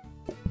red, need a red.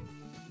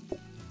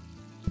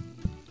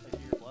 Thank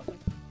you, your blessing.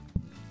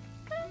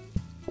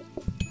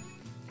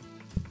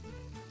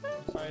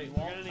 Alright, You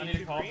we're want? gonna I need need a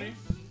 2 coffee. greens.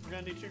 We're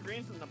gonna need 2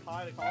 greens and a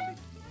pie to coffee.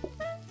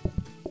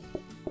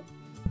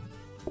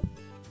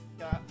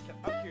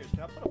 I'm curious,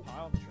 can I put a pie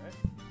on the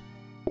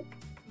tray?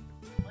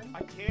 I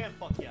can,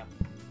 fuck yeah.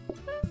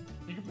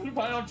 You can put a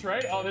pie on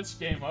tray? Oh, this is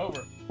game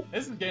over.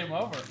 This is game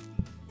over.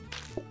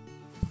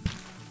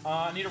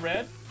 I need a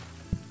red.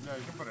 Yeah,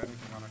 you can put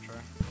anything on a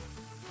tray.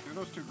 Do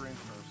those 2 greens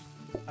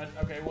first.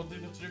 Okay, we'll do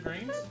the 2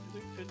 greens.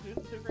 Do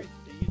 2 greens.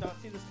 Do you not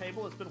see this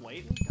table? It's been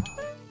waiting?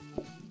 God.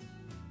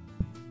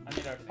 I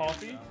need a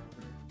coffee.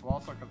 Well,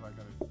 also because I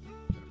gotta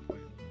get a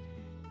plate.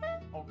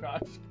 Oh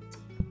gosh.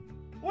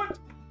 What?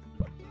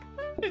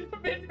 The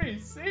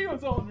NPC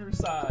was on your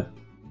side.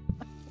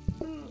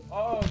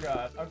 Oh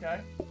god. Okay.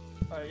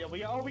 Alright, yeah, we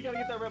gotta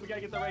get that red. We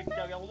gotta get that red.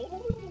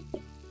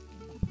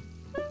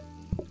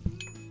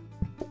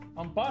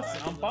 I'm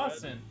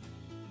busting.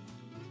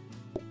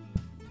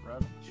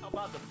 Red? How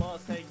about the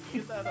bus? Hey,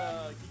 can you get that,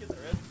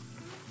 red?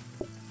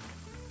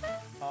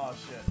 Oh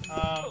shit.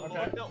 Lord,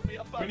 Okay. help me,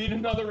 I'm about We need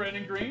another red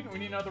and green. I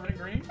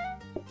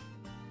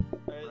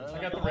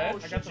got the red.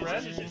 I got the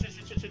red.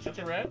 Got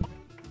the red.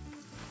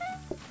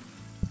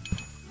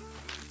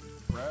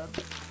 Red?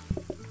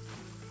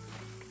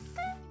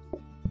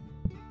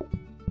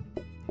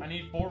 I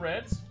need 4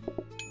 reds.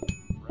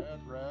 Red,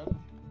 red.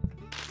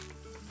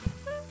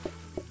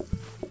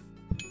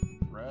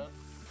 Red.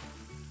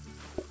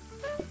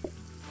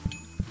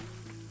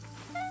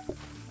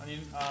 I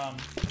need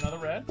another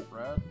red.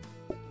 Red.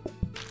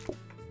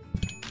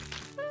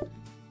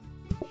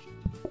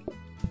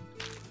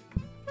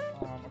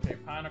 Okay,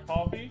 pie and a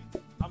coffee.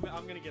 I'm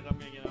gonna get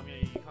concentrate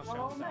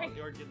on my- this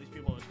or get these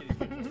people.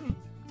 I'm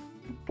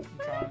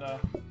trying to.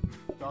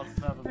 Dawson's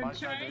having I'm mic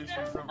trying to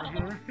issues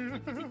over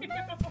here.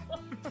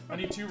 I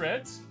need 2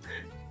 reds.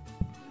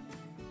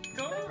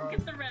 Go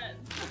get the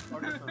reds. I'll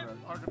get the red.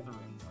 I'll get the red.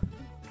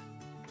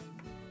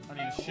 I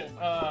need a shit.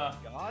 God.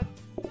 Oh,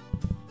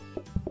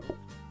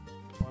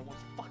 I want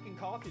some fucking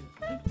coffee.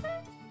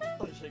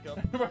 Please hiccup.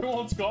 Everybody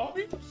wants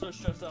coffee? I'm so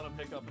stressed out. I'm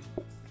hiccuping.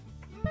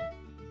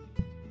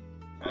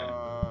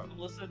 I'm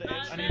listening to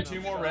Ed I need Sheeran, 2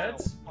 I'm more stressed out.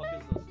 reds. What the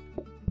fuck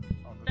is this?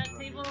 Oh, That there's red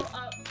table here.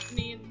 up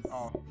needs...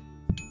 Oh,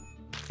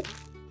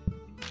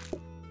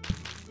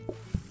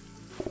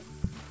 What the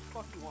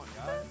fuck you want,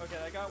 guy? Okay,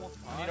 that guy wants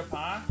pie. I need a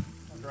pie.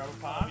 I'll grab a Oh,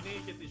 pie. we need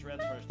to get these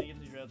reds first. Need to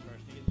get these reds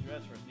first. Need to get these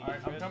reds first. Need to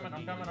Alright, get these I'm reds coming, first. I'm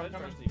Need to coming, get I'm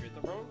these reds first. Need to get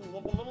the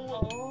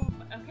Oh,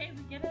 okay,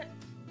 we get it.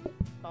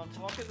 I'm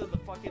talking to the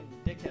fucking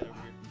dickhead over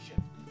here.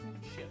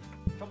 Shit.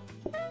 Come,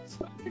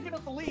 stop picking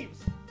up the leaves.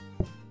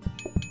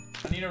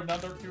 I need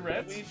another 2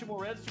 reds. We need 2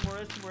 more reds. 2 more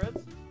reds. 2 more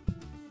reds.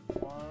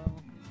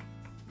 one.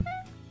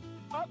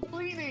 I'm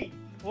bleeding.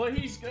 Well,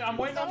 I'm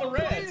waiting on the Stop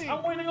reds. bleeding.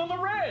 I'm waiting on the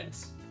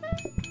reds.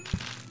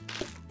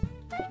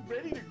 I'm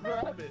ready to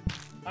grab it.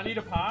 I need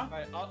a pie.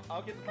 Alright,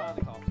 I'll get the pie and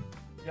the coffee.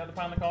 You got the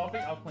pie and the coffee?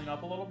 I'll clean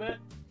up a little bit.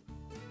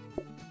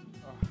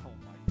 Oh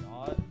my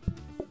god.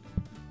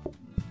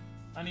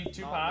 I need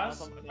 2 No, pies.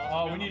 no,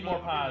 Oh, we need more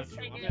I'm pies.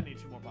 gonna need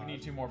 2 more pies. We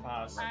need 2 more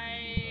pies.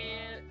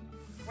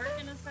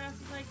 Working as fast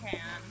as I can.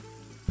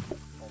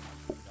 Oh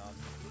my god.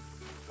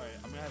 Alright,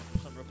 I'm gonna have to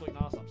do something real quick,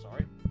 Nos. I'm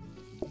sorry.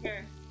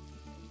 Here.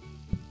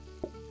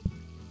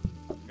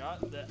 I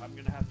forgot that I'm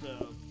gonna have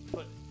to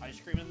put ice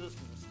cream in this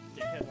because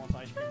this dickhead wants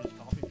ice cream in his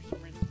coffee for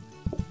some reason.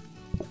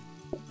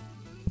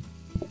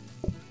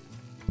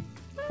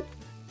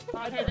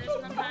 Okay,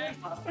 there's one pie.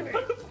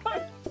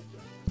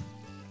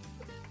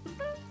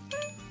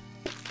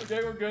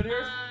 Okay, we're good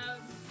here.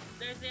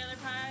 There's the other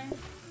pie.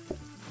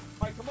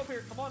 Alright, come up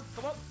here. Come on.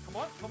 Come up. Come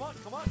on. Come on.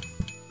 Come on.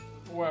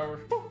 Where?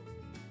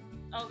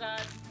 Oh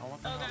god. Oh,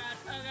 what the Oh hell? god.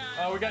 Oh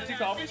god. We got Oh, two god.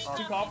 coffees. Finish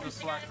Two up, coffees. finish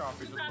Just black it,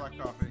 coffee, two just black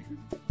coffees. coffee.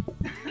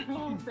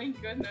 Oh,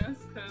 thank goodness,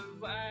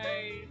 because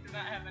I do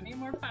not have any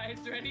more pies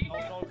ready. Oh,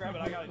 don't grab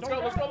it. I got it. Let's go,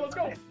 let's go, let's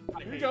go.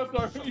 Here you go,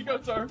 sir. Here you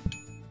go, sir.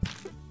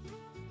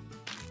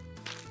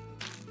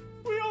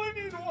 We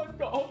only need one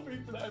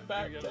coffee for that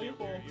back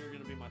table. You're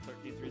gonna be my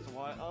 13th reason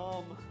why.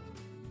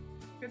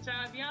 Good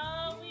job,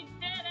 y'all. We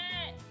did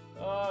it.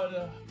 Oh,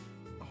 no.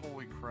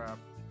 Holy crap.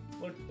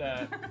 Look at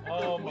that.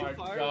 Oh we my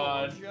fired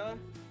god. Elijah.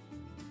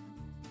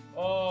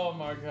 Oh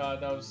my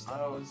god, that was. I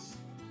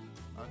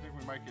think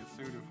we might get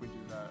sued if we do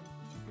that.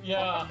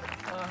 Yeah.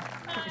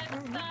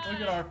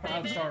 Look at our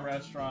 5-star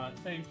restaurant.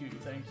 Thank you,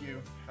 thank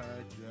you. Heck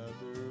yeah,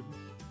 dude.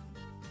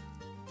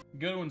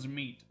 Good one's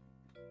meat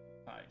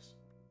pies.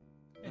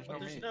 There's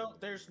But no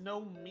there's meat.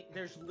 no meat.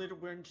 There's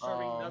literally we're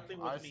serving nothing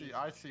with meat.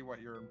 I see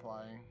what you're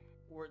implying.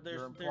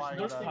 There's implying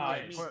There's nothing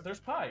that- with pies. meat. There's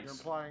pies. You're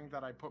implying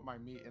that I put my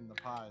meat in the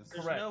pies.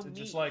 There's Correct. no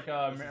Just meat. like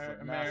This is a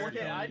American.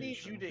 Okay, I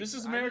need you to. This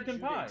is I need American you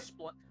to pie.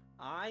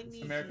 I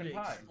need American you to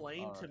pie.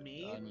 explain to Alright,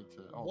 me I need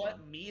to, hold what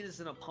on. meat is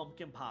in a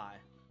pumpkin pie.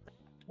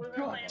 We've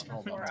been God. playing for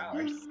Hold 4 on.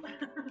 hours.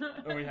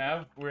 Oh, we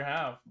have,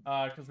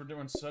 because we're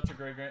doing such a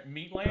great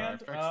Meatland.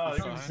 fix Oh,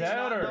 the even sign.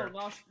 better.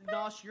 No,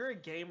 Nosh, you're a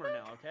gamer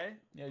now, okay?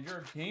 Yeah, you're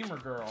a gamer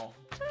girl.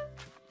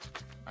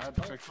 I had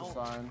to fix the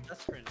sign.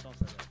 That's cringe. Don't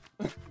say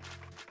that.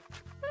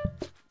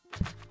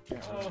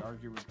 Can't really Oh.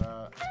 argue with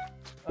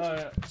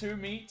that. 2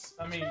 meats.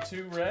 I mean,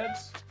 2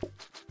 reds.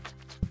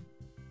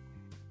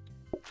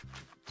 All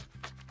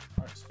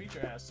right, speed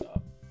your ass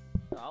up.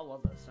 I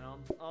love that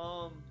sound.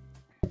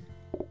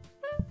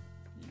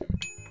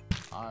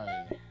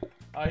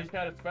 He's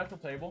got a special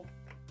table.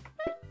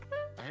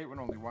 I hate when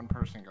only one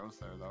person goes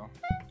there, though.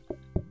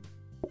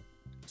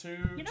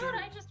 You know what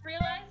I just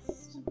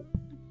realized?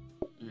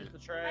 Yeah. Use the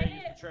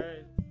tray. Use the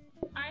tray.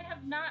 I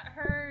have not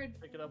heard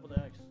Pick it up with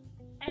X.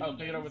 any Oh,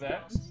 pick it up with game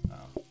X.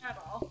 sounds Oh. at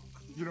all.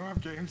 You don't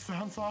have game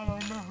sounds on? Oh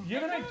no. You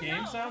haven't had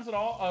game sounds at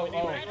all? Oh, We need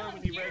oh. regular. I We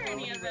don't need hear regular.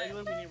 We any need of it.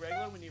 regular. We need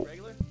regular. We need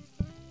regular.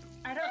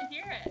 I don't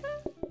hear it.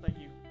 Thank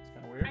you. It's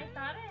kind of weird. I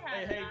thought I Hey,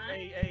 had hey, it on.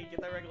 hey!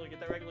 Get that regular. Get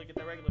that regular. Get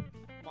that regular.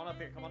 Come on up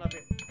here. Come on up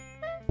here.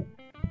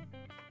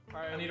 All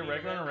right. I need we a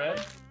regular and a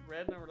red.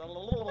 Red and a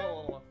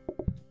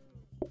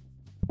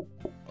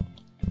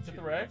Get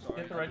the reg. Sorry, Get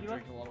the I've been regular.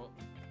 drinking a lot of-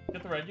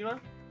 Get the regular.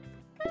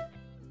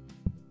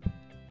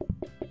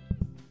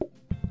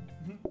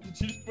 Did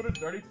you just put a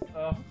dirty?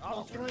 I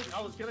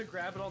was gonna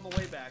grab it on the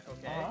way back.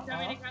 Okay. Uh-huh. Do you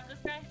want me to grab this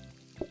guy?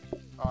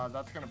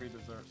 That's gonna be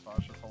dessert, so I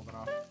was just holding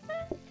off.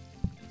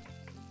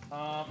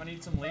 I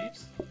need some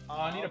leaves.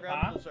 I need I'll a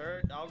grab pot.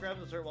 dessert. I'll grab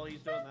dessert while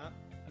he's doing that.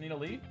 I need a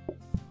leaf.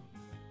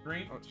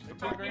 Green. Oh, just a 2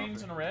 pot.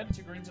 greens and a red.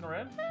 2 greens and a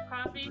red.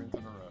 Coffee? Greens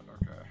and a red,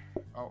 okay.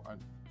 Oh,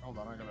 hold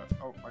on, I got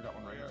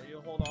one right here.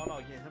 You hold on.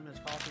 I'll get him his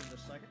coffee in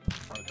just a second.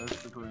 Alright,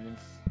 there's the greens.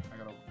 I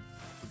gotta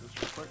do this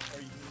real quick.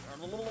 There you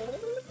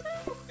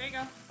There you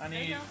go. I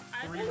There you need go.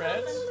 3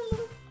 reds.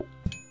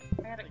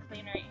 I got it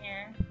clean right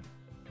here.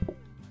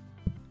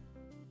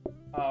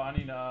 Oh, I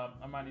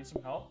might need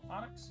some help,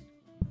 Onyx.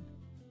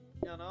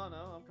 Yeah, no, I'm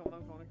coming.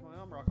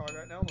 I'm rock hard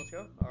right now. Let's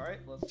go. All right,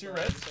 let's. 2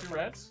 reds. 2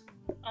 reds.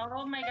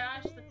 Oh my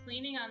gosh, the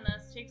cleaning on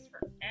this takes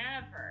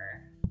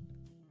forever.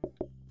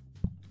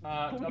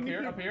 Up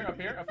here.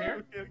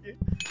 Okay.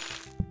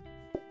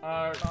 Uh,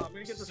 I'm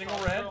gonna get this single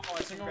coffee red, real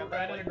quick. single Grab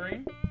red that and a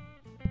green.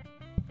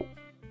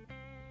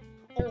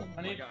 Oh I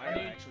my need- God, I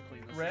gotta need actually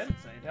clean this. Red. This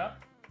is insane. Yep.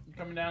 You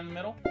coming down the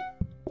middle?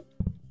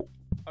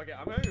 Okay,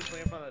 I'm gonna go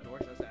clean in front of that door.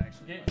 'Cause that's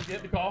actually.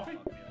 Get the coffee?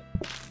 fucking me up.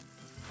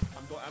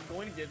 I'm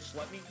going to get. Just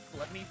let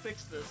me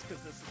fix this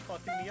because this is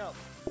fucking me up.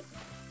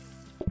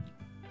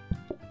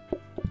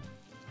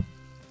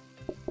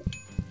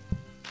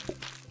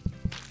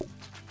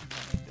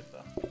 Get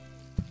the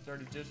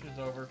dirty dishes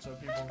over so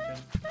people can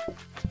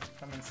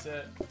come and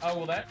sit. Oh,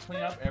 will that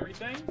clean up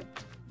everything?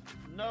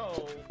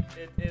 No,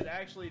 it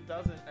actually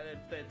doesn't. And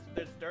if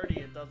it's dirty,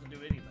 it doesn't do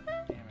anything.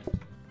 Damn it.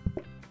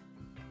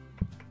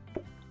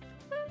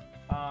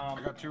 I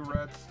got 2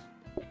 reds.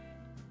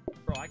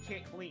 Bro, I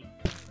can't clean.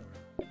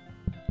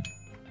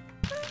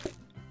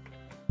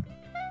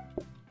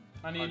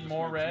 I I need just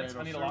more made reds. I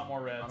tomato need a soup. lot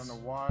more reds. I don't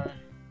know why.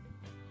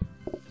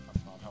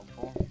 That's not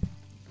helpful.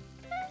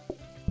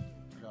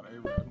 I got a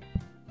red.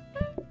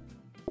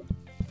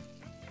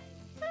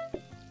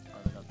 Alright,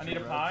 I got need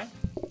 2 a pie. reds.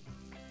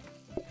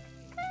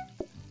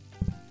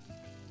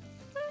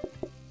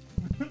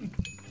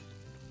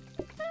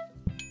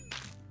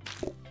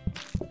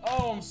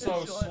 Oh, I'm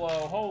so It's slow.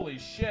 Holy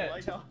shit.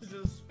 Like how it's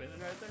just spinning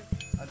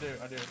right there.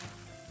 I do.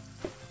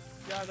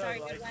 Yeah, no, Sorry,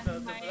 like,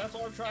 good one. that's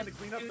why I'm trying to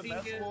clean up the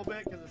mess a little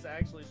bit because it's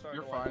actually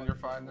starting You're to look fine, like- you're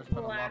fine. There's been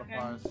a lot of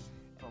Blackened. pies.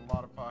 There's a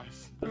lot of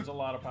pies. There's a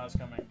lot of pies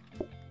coming.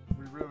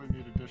 We really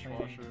need a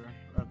dishwasher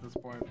at this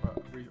point, but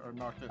we are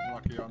not getting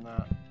lucky on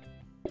that.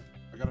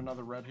 I got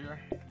another red here.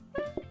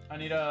 I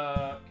need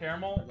a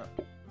caramel.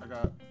 I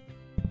got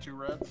 2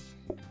 reds.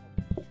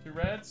 2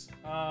 reds.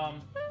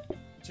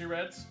 2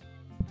 reds.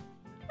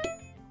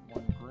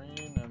 1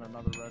 green and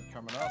another red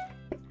coming up.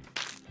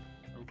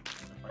 Oh,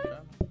 if I can.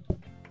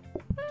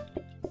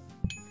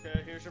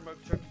 Okay, here's your mug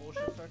truck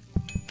bullshit sec. A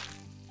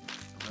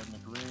red and a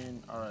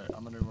green. Alright,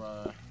 I'm gonna, Come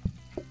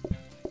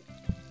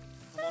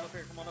on up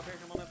here, come on up here,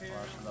 come on up here.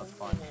 well, actually that's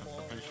fine because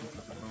the patience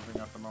isn't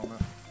moving at the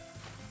moment.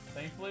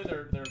 Thankfully,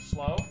 they're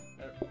slow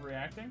at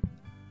reacting.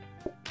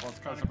 Well, it's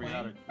because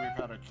Kinda we've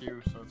had a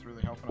queue, so it's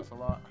really helping us a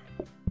lot.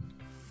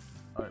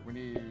 Alright, we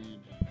need...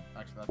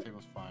 Actually, that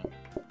table's fine.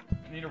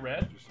 Need a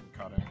red. Do some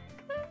cutting.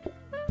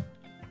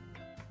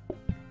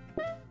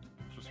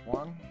 Just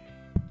 1.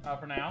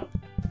 For now.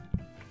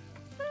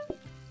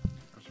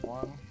 There's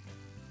 1.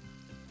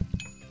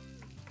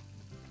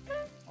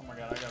 Oh my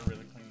god, I gotta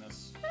really clean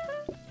this.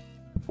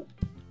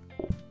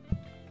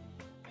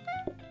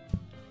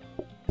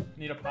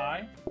 Need a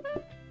pie.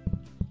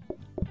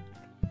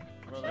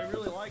 Bro, they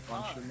really like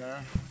Bunch pie. in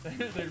there.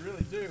 They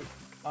really do.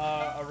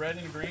 A red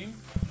and green.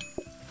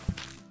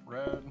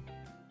 Red,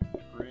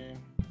 green.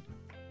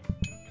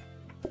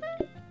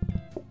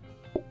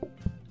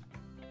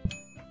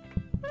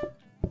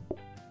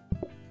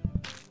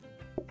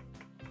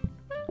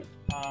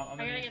 I'm I gonna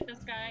gotta need, get this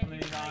guy. I'm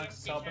gonna need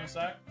Onyx's help in a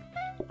sec.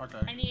 Okay.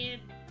 I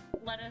need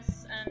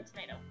lettuce and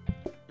tomato.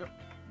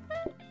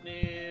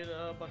 Need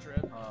a bunch of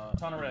red.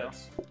 Ton of there we go.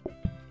 reds.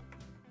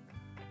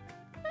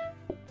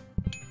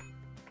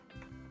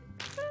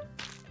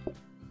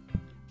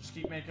 Just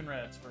keep making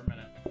reds for a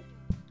minute.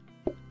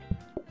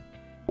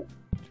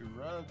 2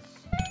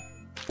 reds.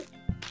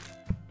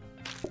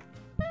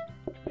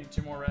 Need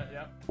 2 more red.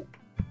 Yep.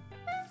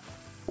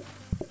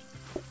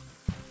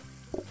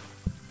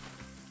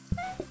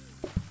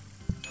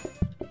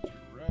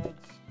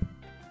 Reds.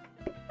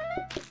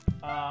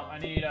 I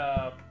need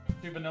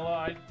 2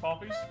 vanilla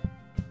coffees.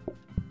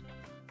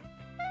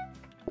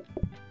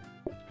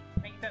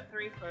 Make that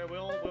 3. Alright, we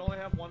only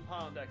have 1 pie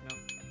on deck now.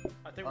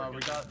 I think we're We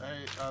good. got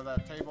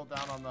that table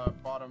down on the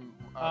bottom,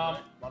 right,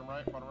 bottom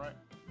right.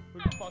 Who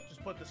the fuck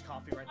just put this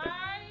coffee right there?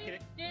 I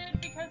did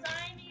because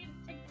I need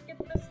to get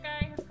this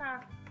guy his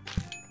coffee.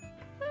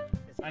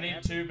 It's I need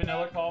Ann. 2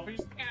 vanilla coffees.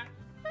 Yeah.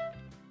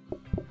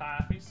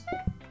 Coffees. Oh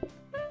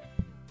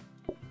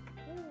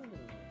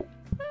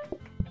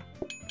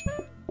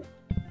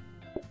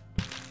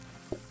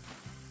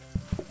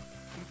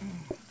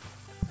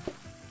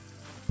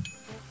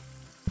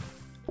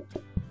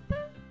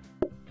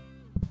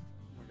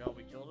my god,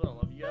 we killed it. I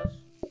love you guys.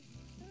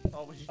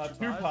 Oh, was you 2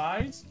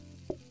 pies.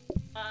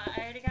 I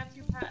already got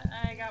 2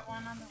 I got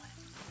 1 on the way.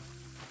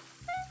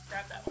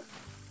 Grab that one.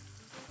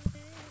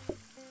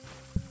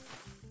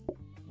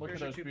 Look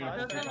Here's at your those 2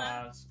 beautiful pies. 2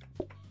 pies.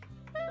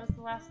 That was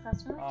the last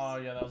customer. Oh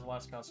yeah, that was the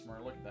last customer.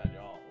 Look at that,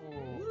 y'all.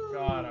 Oh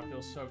god, I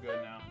feel so good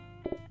now.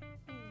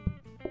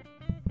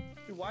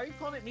 Dude, why are you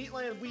calling it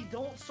Meatland? We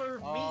don't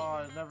serve Oh, meat.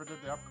 I never did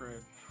the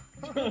upgrade.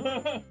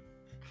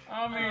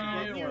 I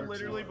mean, Didn't it you works,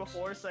 literally it works.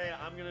 before say,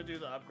 I'm gonna do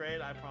the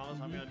upgrade? I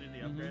promise I'm gonna do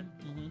the upgrade.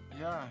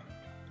 Yeah.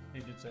 He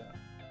did say that.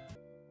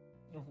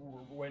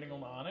 We're waiting on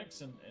the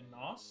Onyx and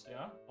Nos,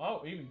 yeah?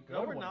 Oh, even good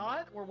No, we're one.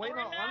 not. We're waiting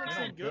We're on Onyx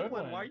not. and Goodwin.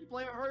 Goodwin. Why are you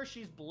blaming her?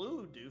 She's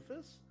blue,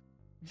 doofus.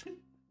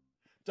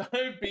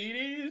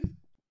 Diabetes?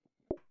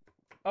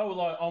 Oh,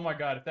 look, oh my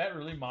god, if that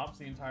really mops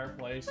the entire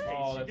place,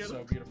 oh, that's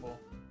so beautiful.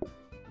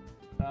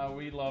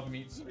 We love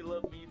meat. We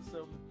love meat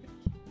so much.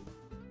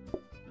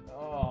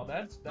 Oh,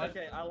 that's...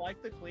 Okay, I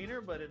like the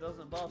cleaner, but it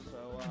doesn't buff,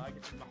 so I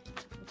get to...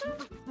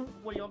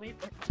 What do y'all need?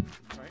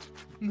 Alright.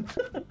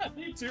 I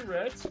need 2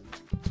 reds.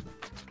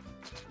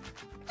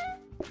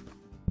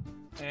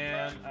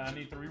 And I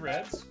need 3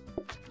 reds.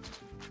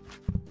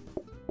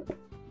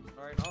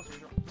 Alright, awesome.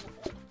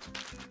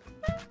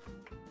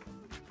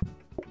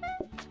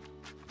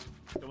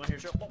 Go in here,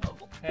 show.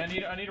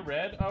 Hey, I need a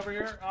red over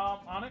here,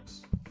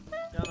 Onyx.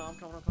 Yeah, no, I'm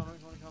coming.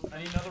 I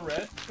need another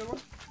red. Good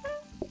one.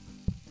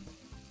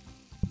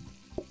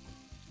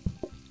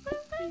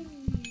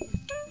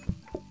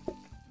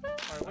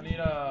 Alright, I need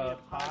a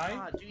pie.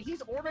 God, dude,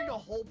 he's ordering a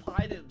whole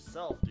pie to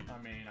himself, dude. I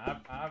mean, I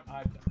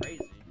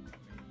Crazy.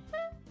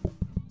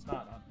 it's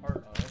not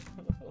unheard of.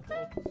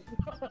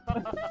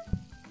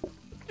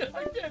 Can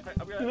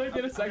I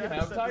get a second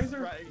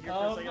appetizer? Right here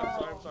for a second.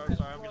 I'm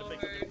sorry. I'm gonna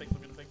fix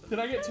it. Did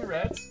I get 2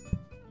 reds?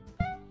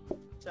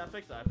 I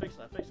fixed it. See,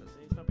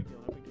 it's no big deal.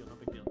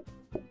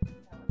 Yeah,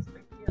 that's a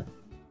big deal.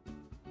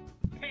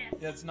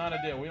 Piss. Yeah, it's not a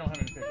deal. We don't have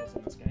any pickles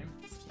in this game.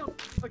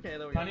 Okay,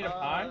 there we go. I need a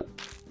pie. Dude,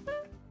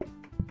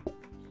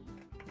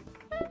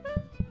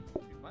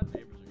 my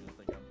neighbors are gonna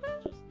think I'm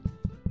just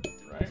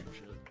doing Right. some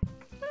shit.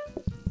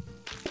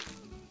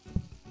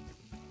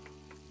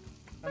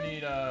 I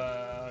need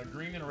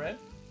green and red.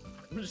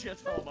 I'm just gonna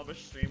tell them I'm a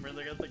streamer.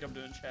 They're gonna think I'm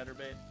doing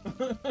chatterbait.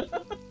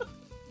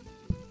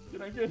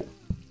 Did I get?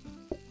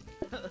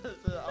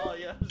 Oh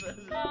yeah.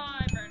 Oh,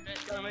 I burned it.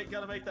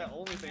 Gotta make that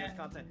OnlyFans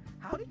content.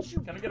 How did you?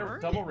 Can I get a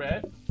burn double it?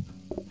 red?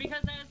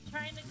 Because I was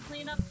trying to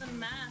clean up the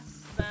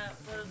mess that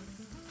was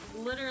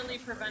literally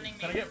preventing me.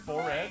 Can I get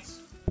 4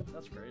 reds?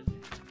 That's crazy.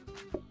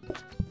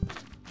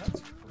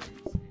 That's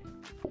crazy.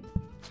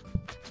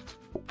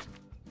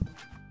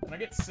 Can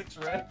I get 6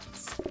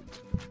 reds?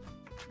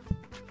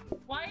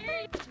 Why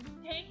are you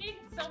taking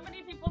so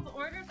many people's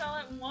orders all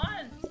at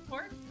once?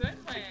 Poor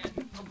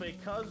Goodwin.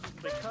 Because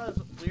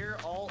we're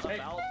all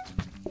about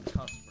the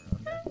customer,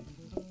 okay?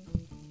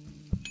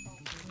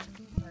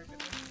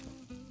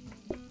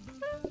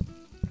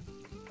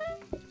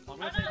 I'm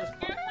gonna take this.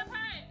 Here's the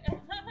pie.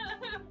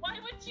 Why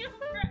would you?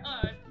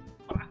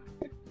 Fuck.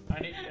 I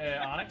need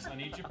Onyx. I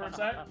need you for a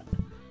sec.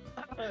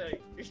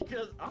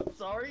 Because I'm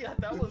sorry,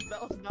 that was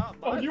not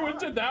my. Oh, you pie.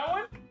 into that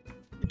one?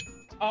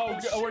 Oh,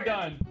 we're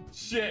done.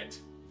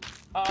 Shit.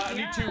 I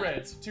need 2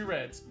 reds. 2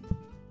 reds.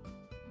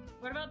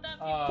 What about that?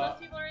 Those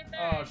people right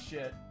there. Oh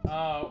shit.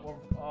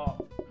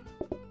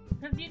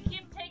 Because you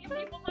keep taking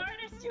people's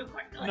orders too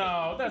quickly.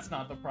 No, that's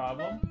not the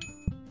problem.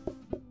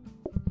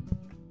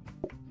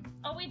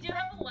 Oh, we do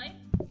have a life.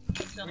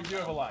 We do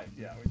have a life.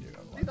 Yeah, we do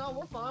have a life. No,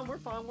 we're fine. We're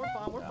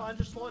fine.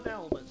 Just slow it down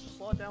a little bit. Just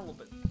slow it down a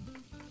little bit.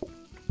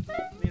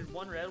 Need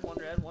 1 red.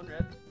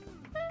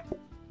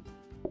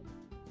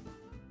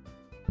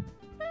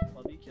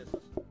 Love you, kisses.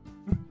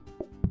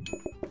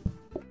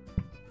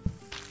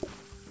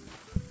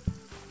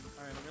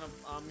 Alright,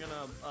 I'm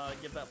gonna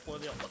give that floor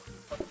the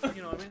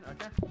you know what I mean?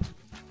 Okay.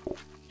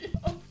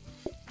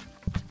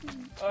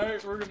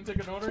 Alright, we're gonna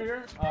take an order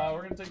here.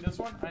 We're gonna take this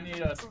one. I need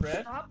a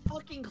spread. Stop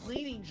fucking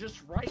cleaning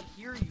just right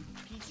here, you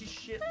piece of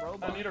shit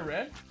robot. I need a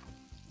red.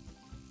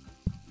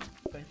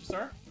 Thank you,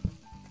 sir.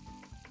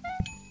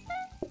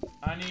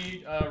 I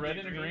need a red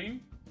and a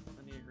green.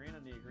 I need a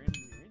green.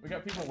 We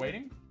got people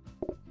waiting.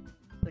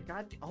 The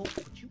god. Oh,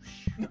 would you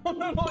No,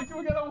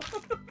 we gotta.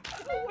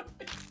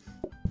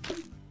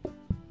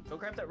 Go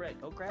grab that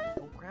red. Go grab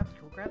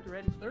the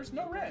red. There's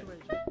no red.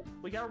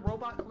 We got a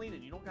robot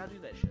cleaning. You don't gotta do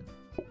that shit.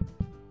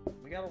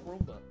 We got a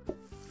Roomba.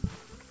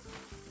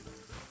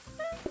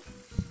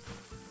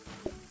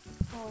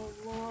 Oh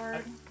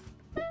Lord.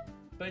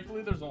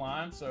 Thankfully, there's a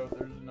line, so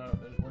we're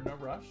no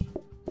rush.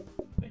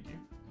 Thank you.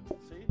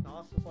 See,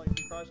 Nos is like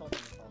you try something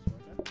possible,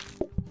 okay?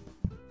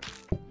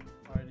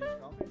 Alright, needs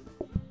coffee.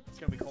 It's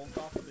gonna be cold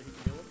coffee that he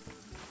can deal with.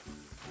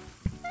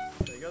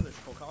 There you go. There's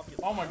cold coffee.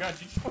 Oh my god,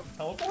 you just fucking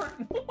teleport?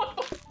 What the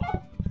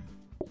fuck?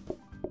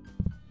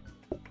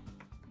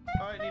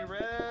 Alright, need a red.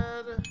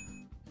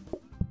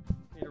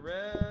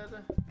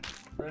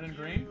 Red and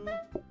green. Need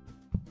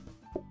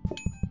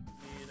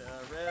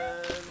a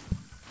red.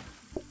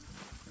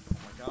 Oh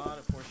my god,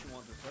 of course you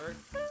want dessert.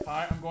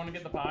 Pie, I'm going to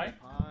get the pie.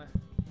 Pie.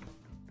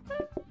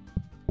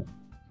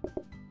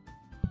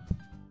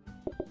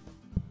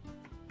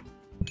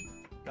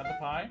 Got the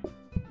pie.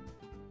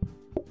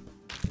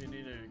 We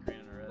need a green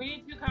and a red. We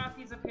need 2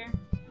 coffees up here.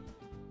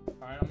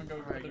 Alright, I'm gonna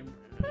go for the...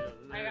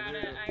 I got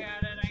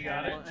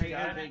it. She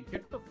got it.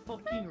 Get the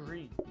fucking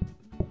green.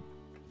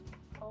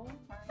 Oh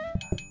my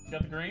god. You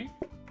got the green?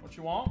 What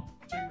you want?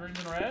 2 greens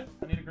and a red?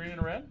 I need a green and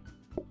a red.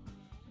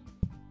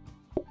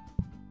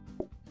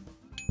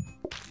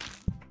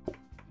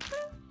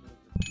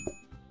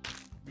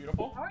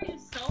 Beautiful. How are you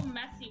so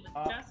messy with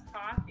just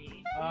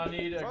coffee? I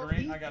need a Bro,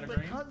 green. I got a green.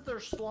 Because they're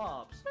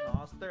slobs,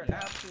 Nos. They're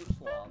absolute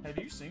slobs. Have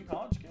you seen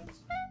college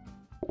kids?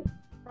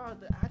 Bro,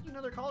 how do you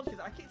know they're college kids?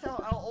 I can't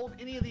tell how old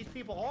any of these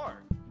people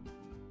are.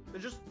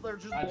 They're just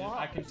blobs.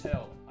 I can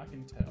tell.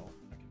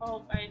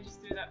 Oh, I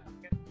just threw that.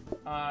 Okay.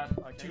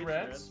 2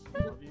 reds.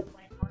 Love you.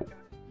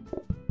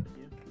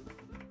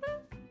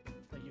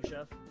 Thank you,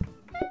 chef.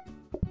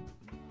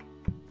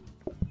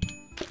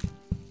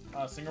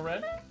 Single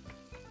red.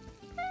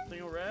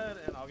 Single red,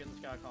 and I'll get the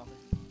sky coffee.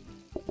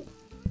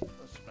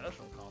 A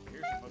special coffee.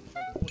 Here's your fucking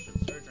bullshit,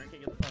 sir. Drink it,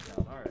 get the fuck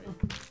out. Alright.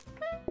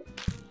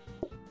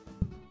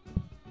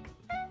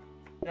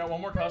 Got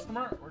one more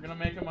customer. We're gonna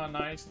make him a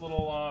nice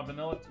little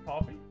vanilla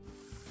coffee.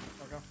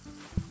 Okay.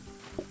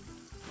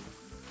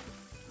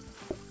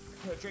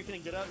 Drinking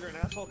and get out. You're an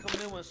asshole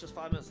coming in when it's just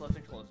 5 minutes left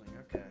in closing.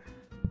 Okay.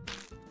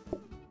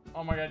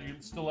 Oh my god, you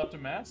still left a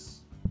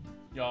mess?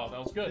 Y'all, that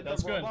was good.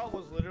 That's good. The robot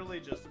was literally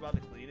just about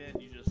to clean it,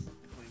 and you just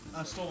cleaned it.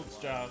 I stole its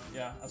job.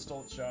 Yeah, I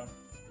stole its job.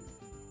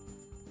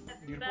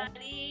 Beautiful.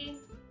 Buddy.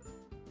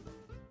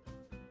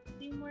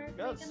 Teamwork.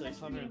 Got making the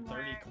 630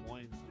 teamwork.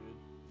 coins,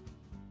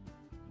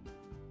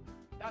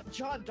 dude.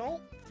 John,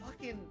 don't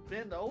fucking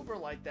bend over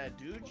like that,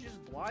 dude. You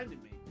just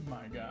blinded me.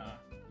 My god.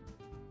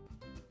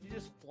 You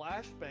just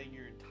flashbang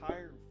your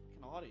entire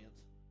fucking audience.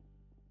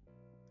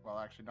 Well,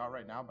 actually, not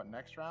right now, but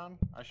next round,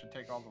 I should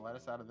take all the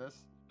lettuce out of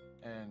this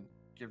and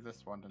give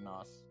this one to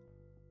Nos.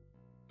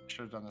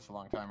 Should have done this a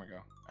long time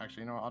ago.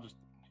 Actually, you know what? I'll just...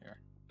 Here.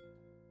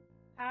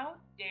 How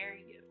dare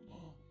you?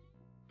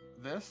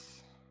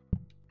 This,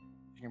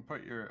 you can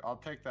put your... I'll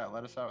take that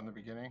lettuce out in the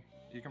beginning.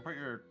 You can put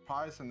your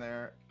pies in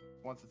there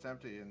once it's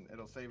empty, and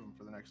it'll save them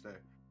for the next day.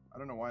 I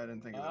don't know why I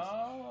didn't think of this.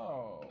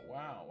 Oh,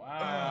 wow.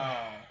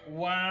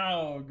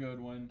 Wow, good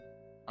one.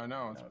 I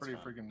know, it's That's pretty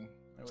fine. freaking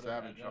That would've-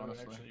 savage, that would've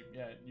honestly. actually-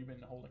 yeah, you've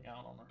been holding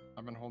out on her.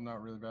 I've been holding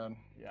out really bad.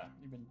 Yeah,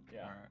 you've been,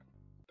 yeah. Alright.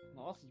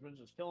 Nos has been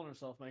just killing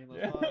herself making those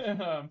Yeah, pies.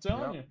 I'm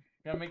telling Yep. you.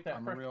 You gotta make that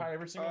I'm a fresh real- pie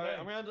every single day.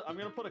 Alright, I'm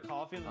gonna put a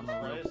coffee in the I'm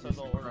a real display so piece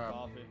they'll of order crap.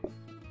 coffee.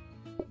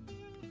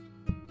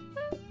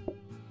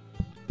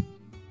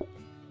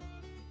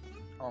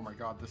 Oh my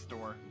god, this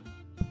door.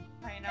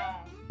 I know.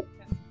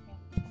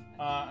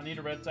 I need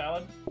a red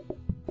salad.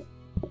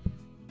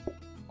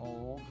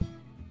 Old.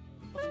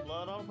 Put some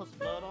blood on it. Put some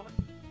blood on it.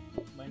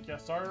 Thank you,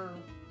 sir.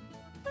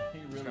 He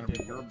really gonna did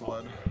be your put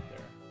blood. coffee right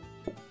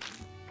there.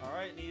 All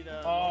right, need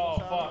a Oh normal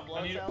salad, fuck! a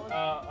blood I need. salad.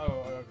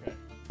 Oh, okay.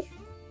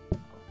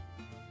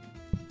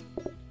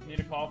 Need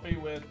a coffee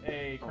with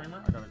a Oh,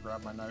 creamer. I gotta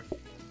grab my knife.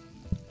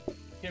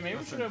 Okay, maybe we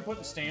Listen. should have put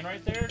the stain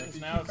right there, because If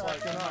you now keep it's like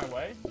in backing my up.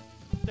 way.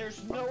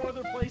 There's no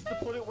other place to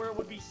put it where it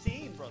would be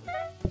seen, brother.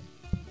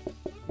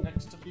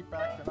 Next to Keep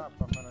backing up,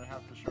 I'm gonna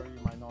have to show you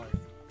my knife.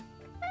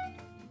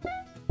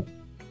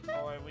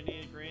 All right, we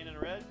need a green and a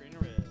red. Green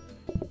and red.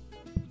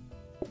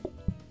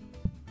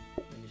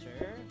 Thank you,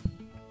 sir.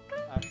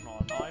 That's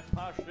not a knife.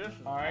 That's this.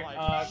 All right,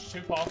 Knife.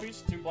 2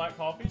 coffees, 2 black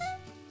coffees.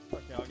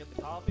 Okay, I'll get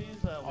the coffees.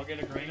 I'll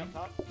get a green. up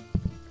top.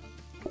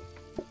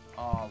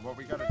 What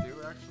we gotta do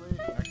actually,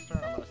 next turn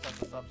I'm gonna set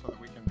this up so that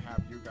we can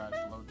have you guys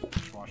load the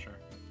dishwasher.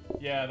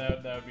 Yeah,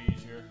 that would be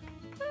easier.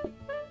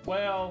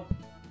 Well,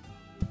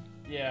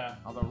 yeah.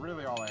 Although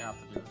really all I have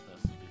to do is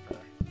this, to be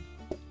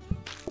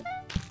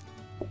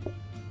fair.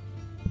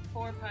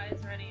 4 pies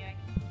ready.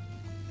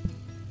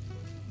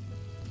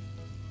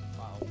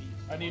 Wow,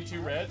 I need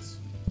 2 reds.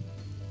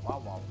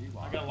 Wow, wow, wee,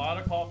 wow. I got a lot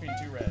of coffee and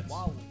 2 reds.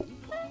 wow.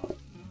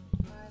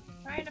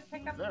 Trying to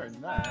pick up Very this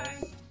nice.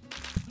 pie.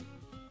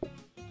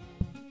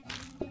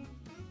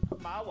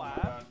 My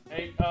wife.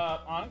 Hey,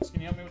 Onyx,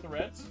 can you help me with the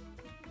reds?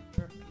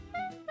 Sure.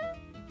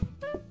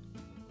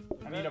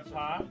 I need a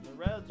pie. The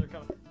reds are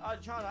coming.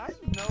 John, I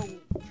have no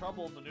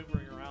trouble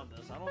maneuvering around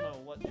this. I don't know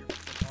what your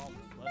problem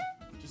is,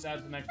 but Just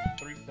add the next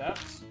 3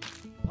 steps.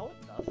 no,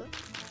 it doesn't.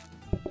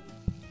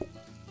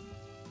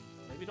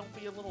 Maybe don't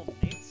be a little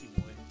Nancy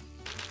boy.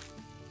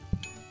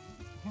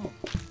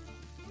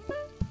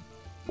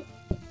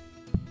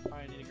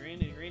 Alright, need a green,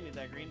 need a green, need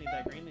that green, need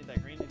that green, need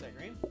that green, need that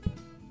green.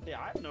 Yeah,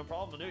 I have no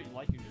problem maneuvering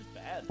like you're just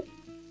bad.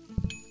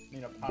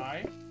 Need a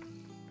pie.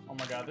 Oh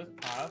my god, this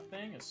pie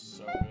thing is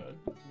so good.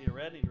 Need a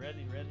red, need a red,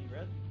 need a red, need a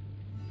red.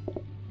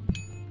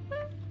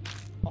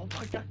 Oh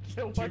my god,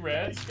 kill my 2 guy,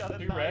 reds. he's got a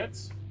 2 knife.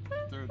 reds.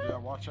 Dude, yeah,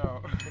 watch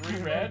out.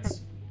 3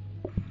 reds.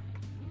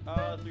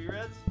 3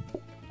 reds.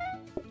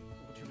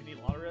 Do we need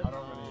a lot of reds? I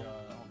don't really, hold on,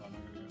 I'm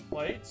gonna get,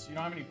 Plates. You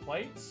don't have any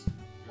plates?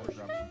 gotta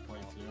grab some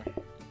plates here.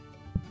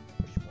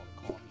 Wish you want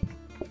a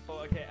coffee. Oh,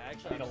 okay,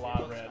 actually, I need a I'm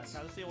lot of seeing reds. I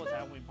kind of see what's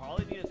happening. We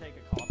probably need to take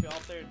a coffee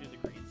off there and do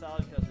the green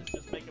salad because it's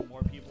just making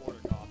more people order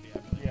coffee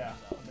after the Yeah,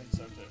 green I salad. think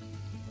so too.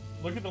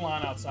 Look at the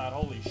line outside.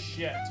 Holy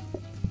shit.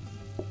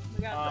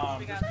 We got this.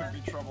 We This got could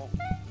this. be trouble.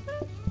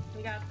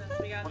 We got this.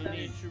 We got What do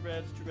you this. need? 2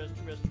 reds, 2 reds,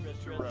 2 reds, 2 reds,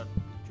 2 Two reds. red.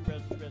 2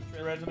 reds, 2 reds, 2 2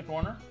 reds. reds in the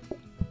corner.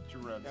 2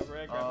 reds. Grab a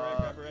red, grab a red,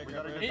 grab a red, We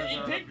grab gotta a get red.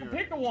 dessert up here.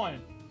 Pick a one.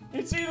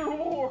 It's either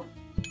or.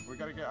 We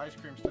gotta get ice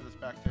creams to this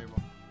back table.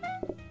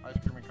 Ice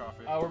cream and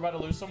coffee. We're about to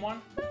lose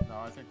someone. No,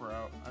 I think we're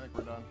out. I think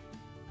we're done.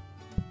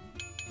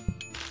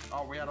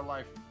 Oh, we had a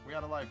life. We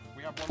had a life.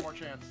 We have one more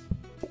chance.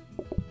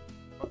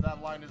 But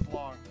that line is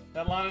long.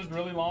 That line is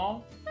really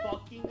long.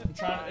 Fucking I'm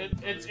trying.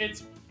 It's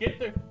get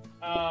the.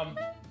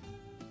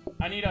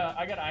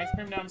 I got ice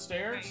cream Alright,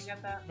 downstairs. you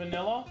got that.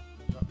 Vanilla.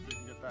 So we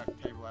can get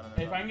that table out of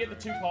there. If I can get the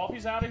 2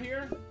 coffees out of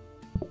here.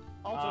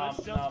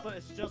 Also, it's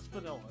no. just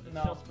vanilla. It's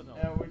No. just vanilla.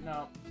 Yeah,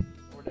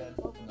 we're dead.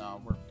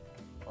 No, we're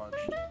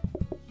fudged.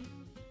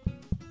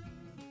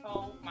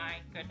 Oh my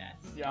goodness.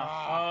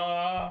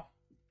 Yeah.